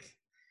week.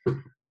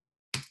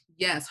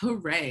 Yes,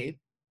 hooray.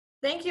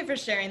 Thank you for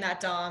sharing that,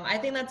 Dom. I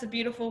think that's a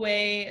beautiful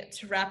way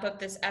to wrap up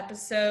this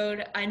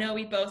episode. I know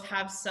we both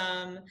have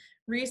some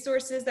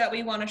resources that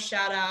we want to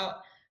shout out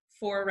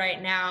for right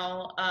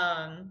now.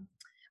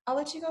 I'll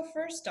let you go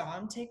first,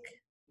 Dom. Take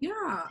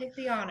Yeah.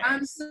 the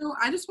honors. So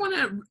I just want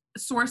to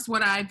source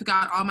what I've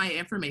got all my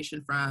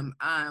information from.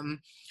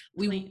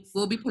 We Please.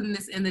 will be putting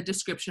this in the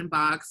description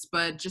box,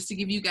 but just to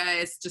give you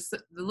guys just the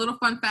little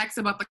fun facts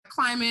about the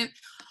climate,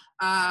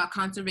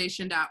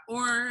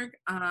 conservation.org,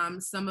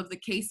 some of the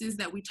cases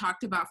that we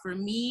talked about for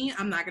me,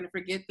 I'm not going to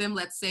forget them.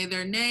 Let's say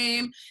their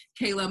name: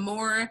 Kayla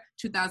Moore,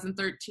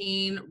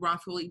 2013,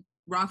 wrongfully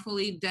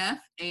death,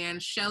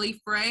 and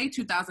Shelly Frey,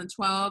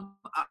 2012,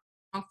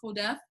 wrongful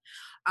death.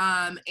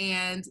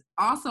 And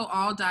also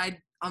all died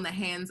on the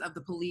hands of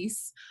the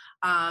police.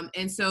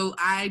 And so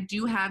I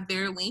do have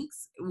their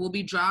links, will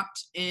be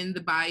dropped in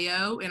the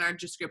bio in our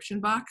description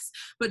box.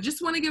 But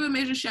just want to give a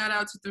major shout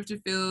out to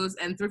Thrifted Feels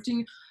and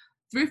Thrifting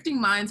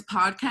Minds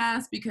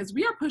podcast, because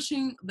we are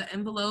pushing the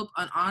envelope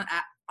on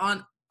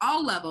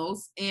all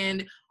levels,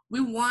 and we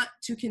want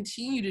to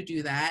continue to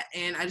do that.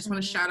 And I just want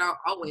to shout out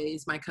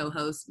always my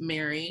co-host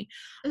Mary,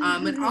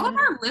 and all of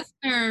our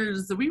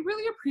listeners. We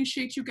really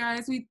appreciate you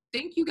guys. We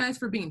thank you guys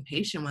for being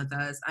patient with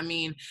us. I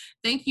mean,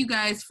 thank you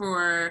guys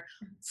for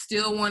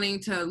still wanting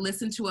to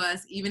listen to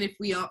us, even if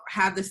we don't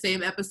have the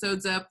same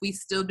episodes up. We've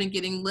still been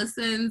getting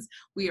listens.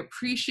 We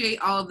appreciate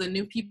all of the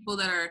new people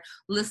that are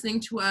listening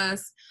to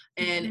us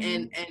and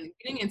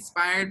getting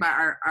inspired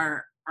by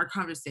our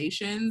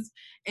conversations.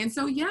 And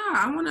so, yeah,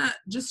 I want to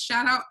just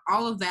shout out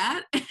all of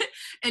that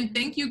and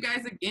thank you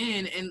guys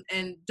again.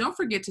 And don't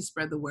forget to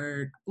spread the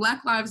word.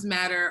 Black Lives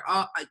Matter.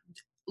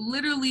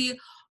 Literally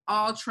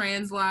all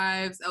trans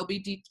lives,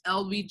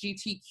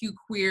 LGBTQ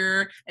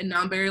queer and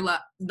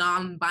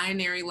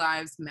non-binary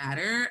lives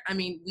matter. I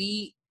mean,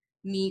 we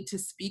need to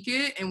speak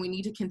it, and we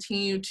need to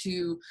continue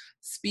to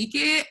speak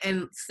it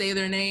and say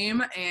their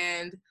name.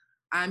 And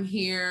I'm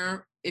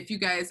here if you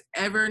guys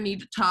ever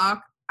need to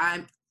talk.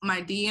 My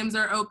DMs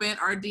are open.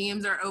 Our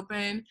DMs are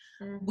open.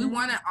 We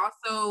want to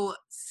also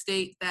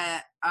state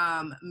that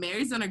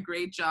Mary's done a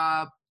great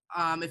job,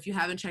 if you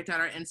haven't checked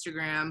out our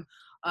Instagram,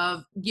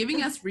 of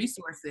giving us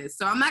resources.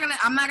 So I'm not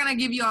gonna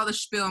give you all the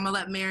spiel. I'm gonna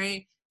let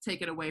Mary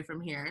take it away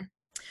from here.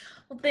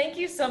 Well, thank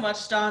you so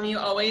much, Dom. You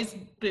always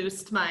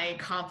boost my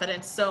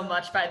confidence so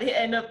much by the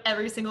end of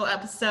every single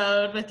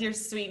episode with your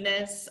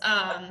sweetness.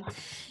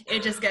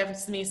 It just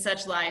gives me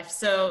such life.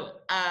 So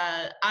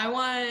I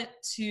want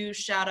to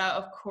shout out,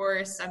 of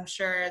course, I'm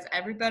sure as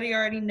everybody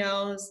already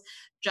knows,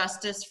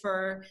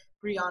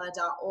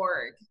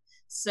 justiceforbrianna.org.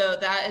 So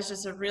that is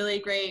just a really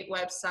great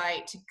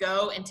website to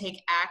go and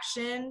take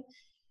action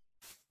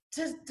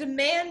to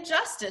demand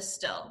justice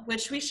still,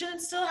 which we shouldn't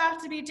still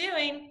have to be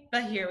doing,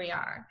 but here we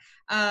are.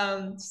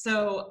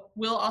 So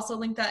we'll also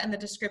link that in the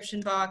description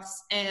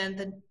box. And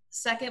the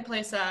second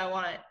place that I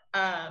want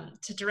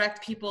to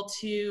direct people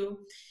to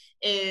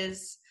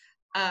is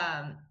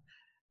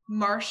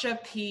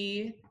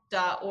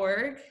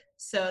marciap.org.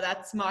 So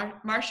that's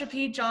Marsha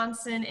P.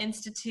 Johnson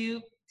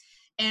Institute.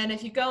 And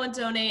if you go and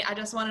donate, I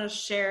just wanted to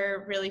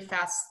share really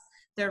fast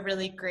their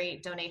really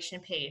great donation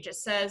page. It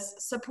says,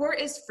 support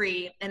is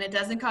free and it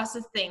doesn't cost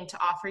a thing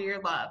to offer your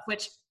love,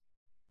 which,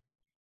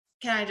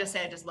 can I just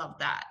say, I just love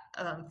that,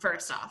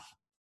 first off.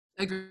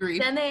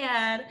 Agreed. Then they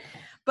add,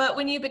 but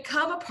when you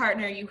become a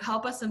partner, you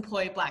help us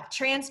employ Black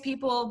trans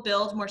people,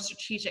 build more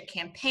strategic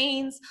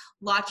campaigns,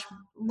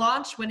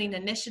 launch winning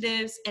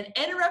initiatives, and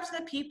interrupt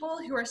the people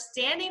who are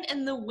standing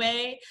in the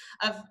way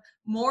of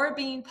more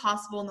being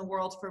possible in the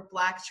world for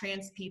Black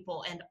trans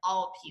people and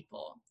all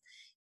people.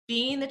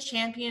 Being the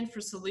champion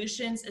for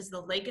solutions is the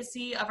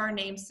legacy of our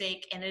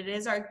namesake, and it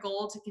is our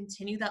goal to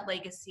continue that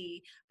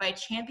legacy by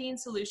championing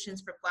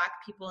solutions for Black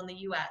people in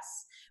the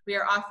U.S. We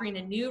are offering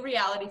a new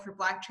reality for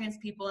Black trans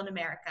people in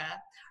America.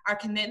 Our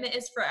commitment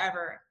is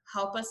forever.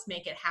 Help us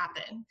make it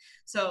happen.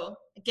 So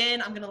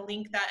again, I'm going to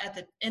link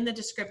that in the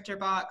descriptor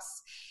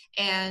box,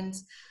 and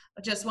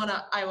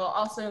I will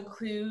also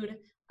include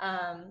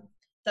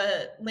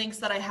the links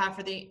that I have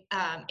for the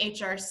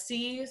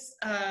HRC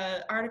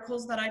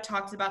articles that I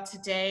talked about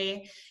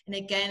today. And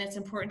again, it's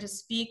important to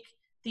speak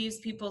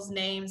these people's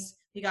names.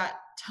 We got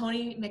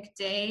Tony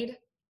McDade,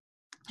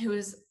 who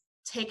was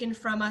taken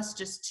from us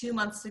just 2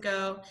 months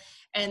ago,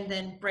 and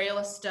then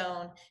Brayla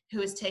Stone, who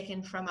was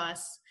taken from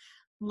us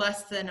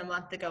less than a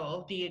month ago. It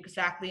will be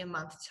exactly a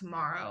month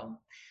tomorrow.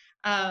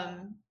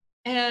 And,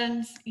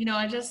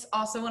 I just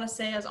also want to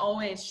say, as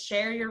always,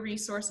 share your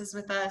resources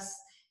with us.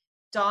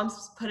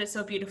 Dom's put it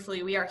so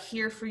beautifully. We are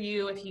here for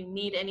you if you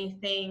need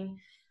anything.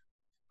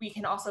 We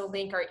can also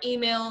link our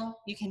email.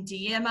 You can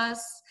DM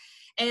us.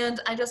 And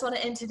I just want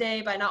to end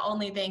today by not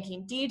only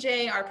thanking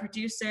DJ, our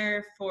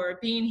producer, for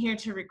being here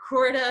to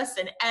record us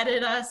and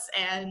edit us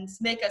and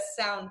make us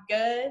sound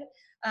good.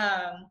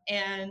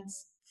 And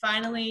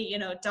finally,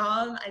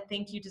 Dom, I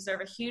think you deserve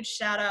a huge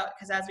shout out,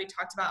 because as we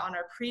talked about on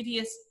our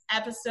previous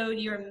episode,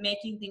 you are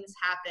making things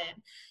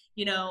happen.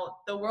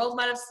 The world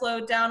might have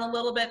slowed down a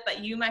little bit, but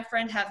you, my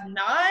friend, have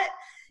not.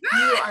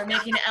 You are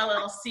making an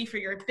LLC for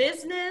your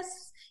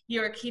business.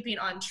 You are keeping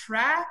on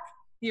track.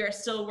 You are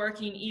still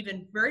working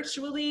even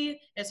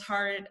virtually as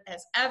hard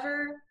as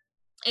ever.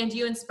 And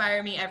you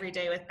inspire me every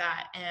day with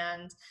that.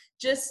 And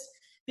just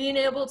being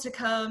able to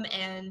come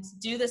and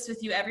do this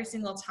with you every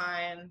single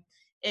time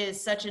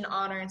is such an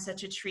honor and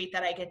such a treat,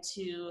 that I get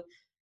to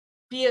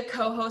be a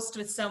co-host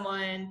with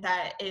someone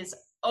that is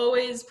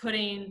always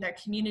putting their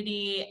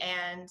community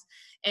and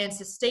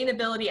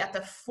sustainability at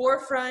the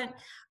forefront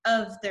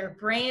of their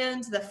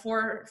brand, the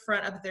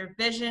forefront of their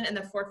vision, and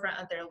the forefront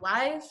of their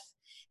life.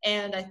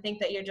 And I think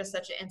that you're just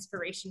such an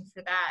inspiration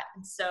for that.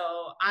 And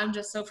so I'm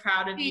just so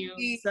proud of you.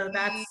 So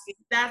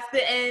that's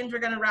the end. We're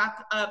going to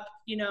wrap up,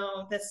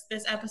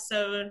 this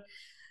episode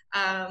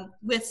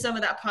with some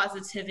of that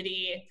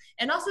positivity.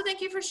 And also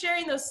thank you for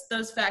sharing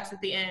those facts at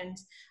the end.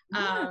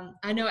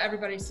 I know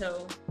everybody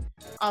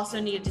also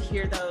needed to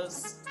hear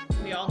those.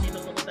 We all need a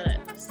little bit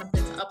of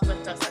something to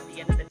uplift us at the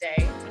end of the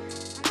day.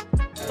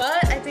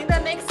 But I think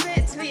that makes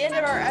it to the end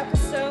of our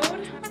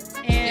episode.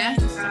 And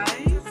yes,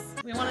 guys,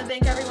 we want to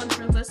thank everyone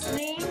for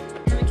listening,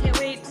 and we can't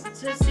wait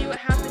to see what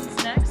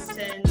happens next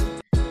and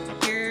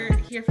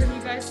hear from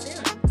you guys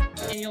soon.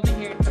 And you'll be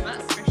hearing from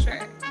us for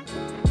sure.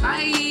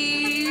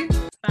 Bye.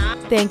 Bye.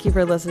 Thank you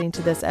for listening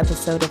to this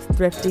episode of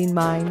Thrifting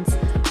Minds.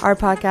 Our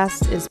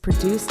podcast is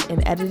produced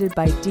and edited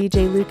by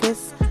DJ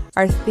Lucas.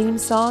 Our theme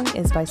song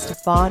is by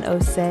Stefan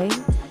Osei,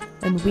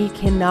 and we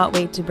cannot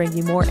wait to bring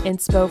you more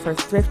inspo for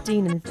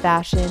thrifting and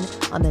fashion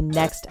on the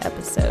next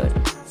episode.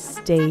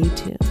 Stay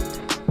tuned.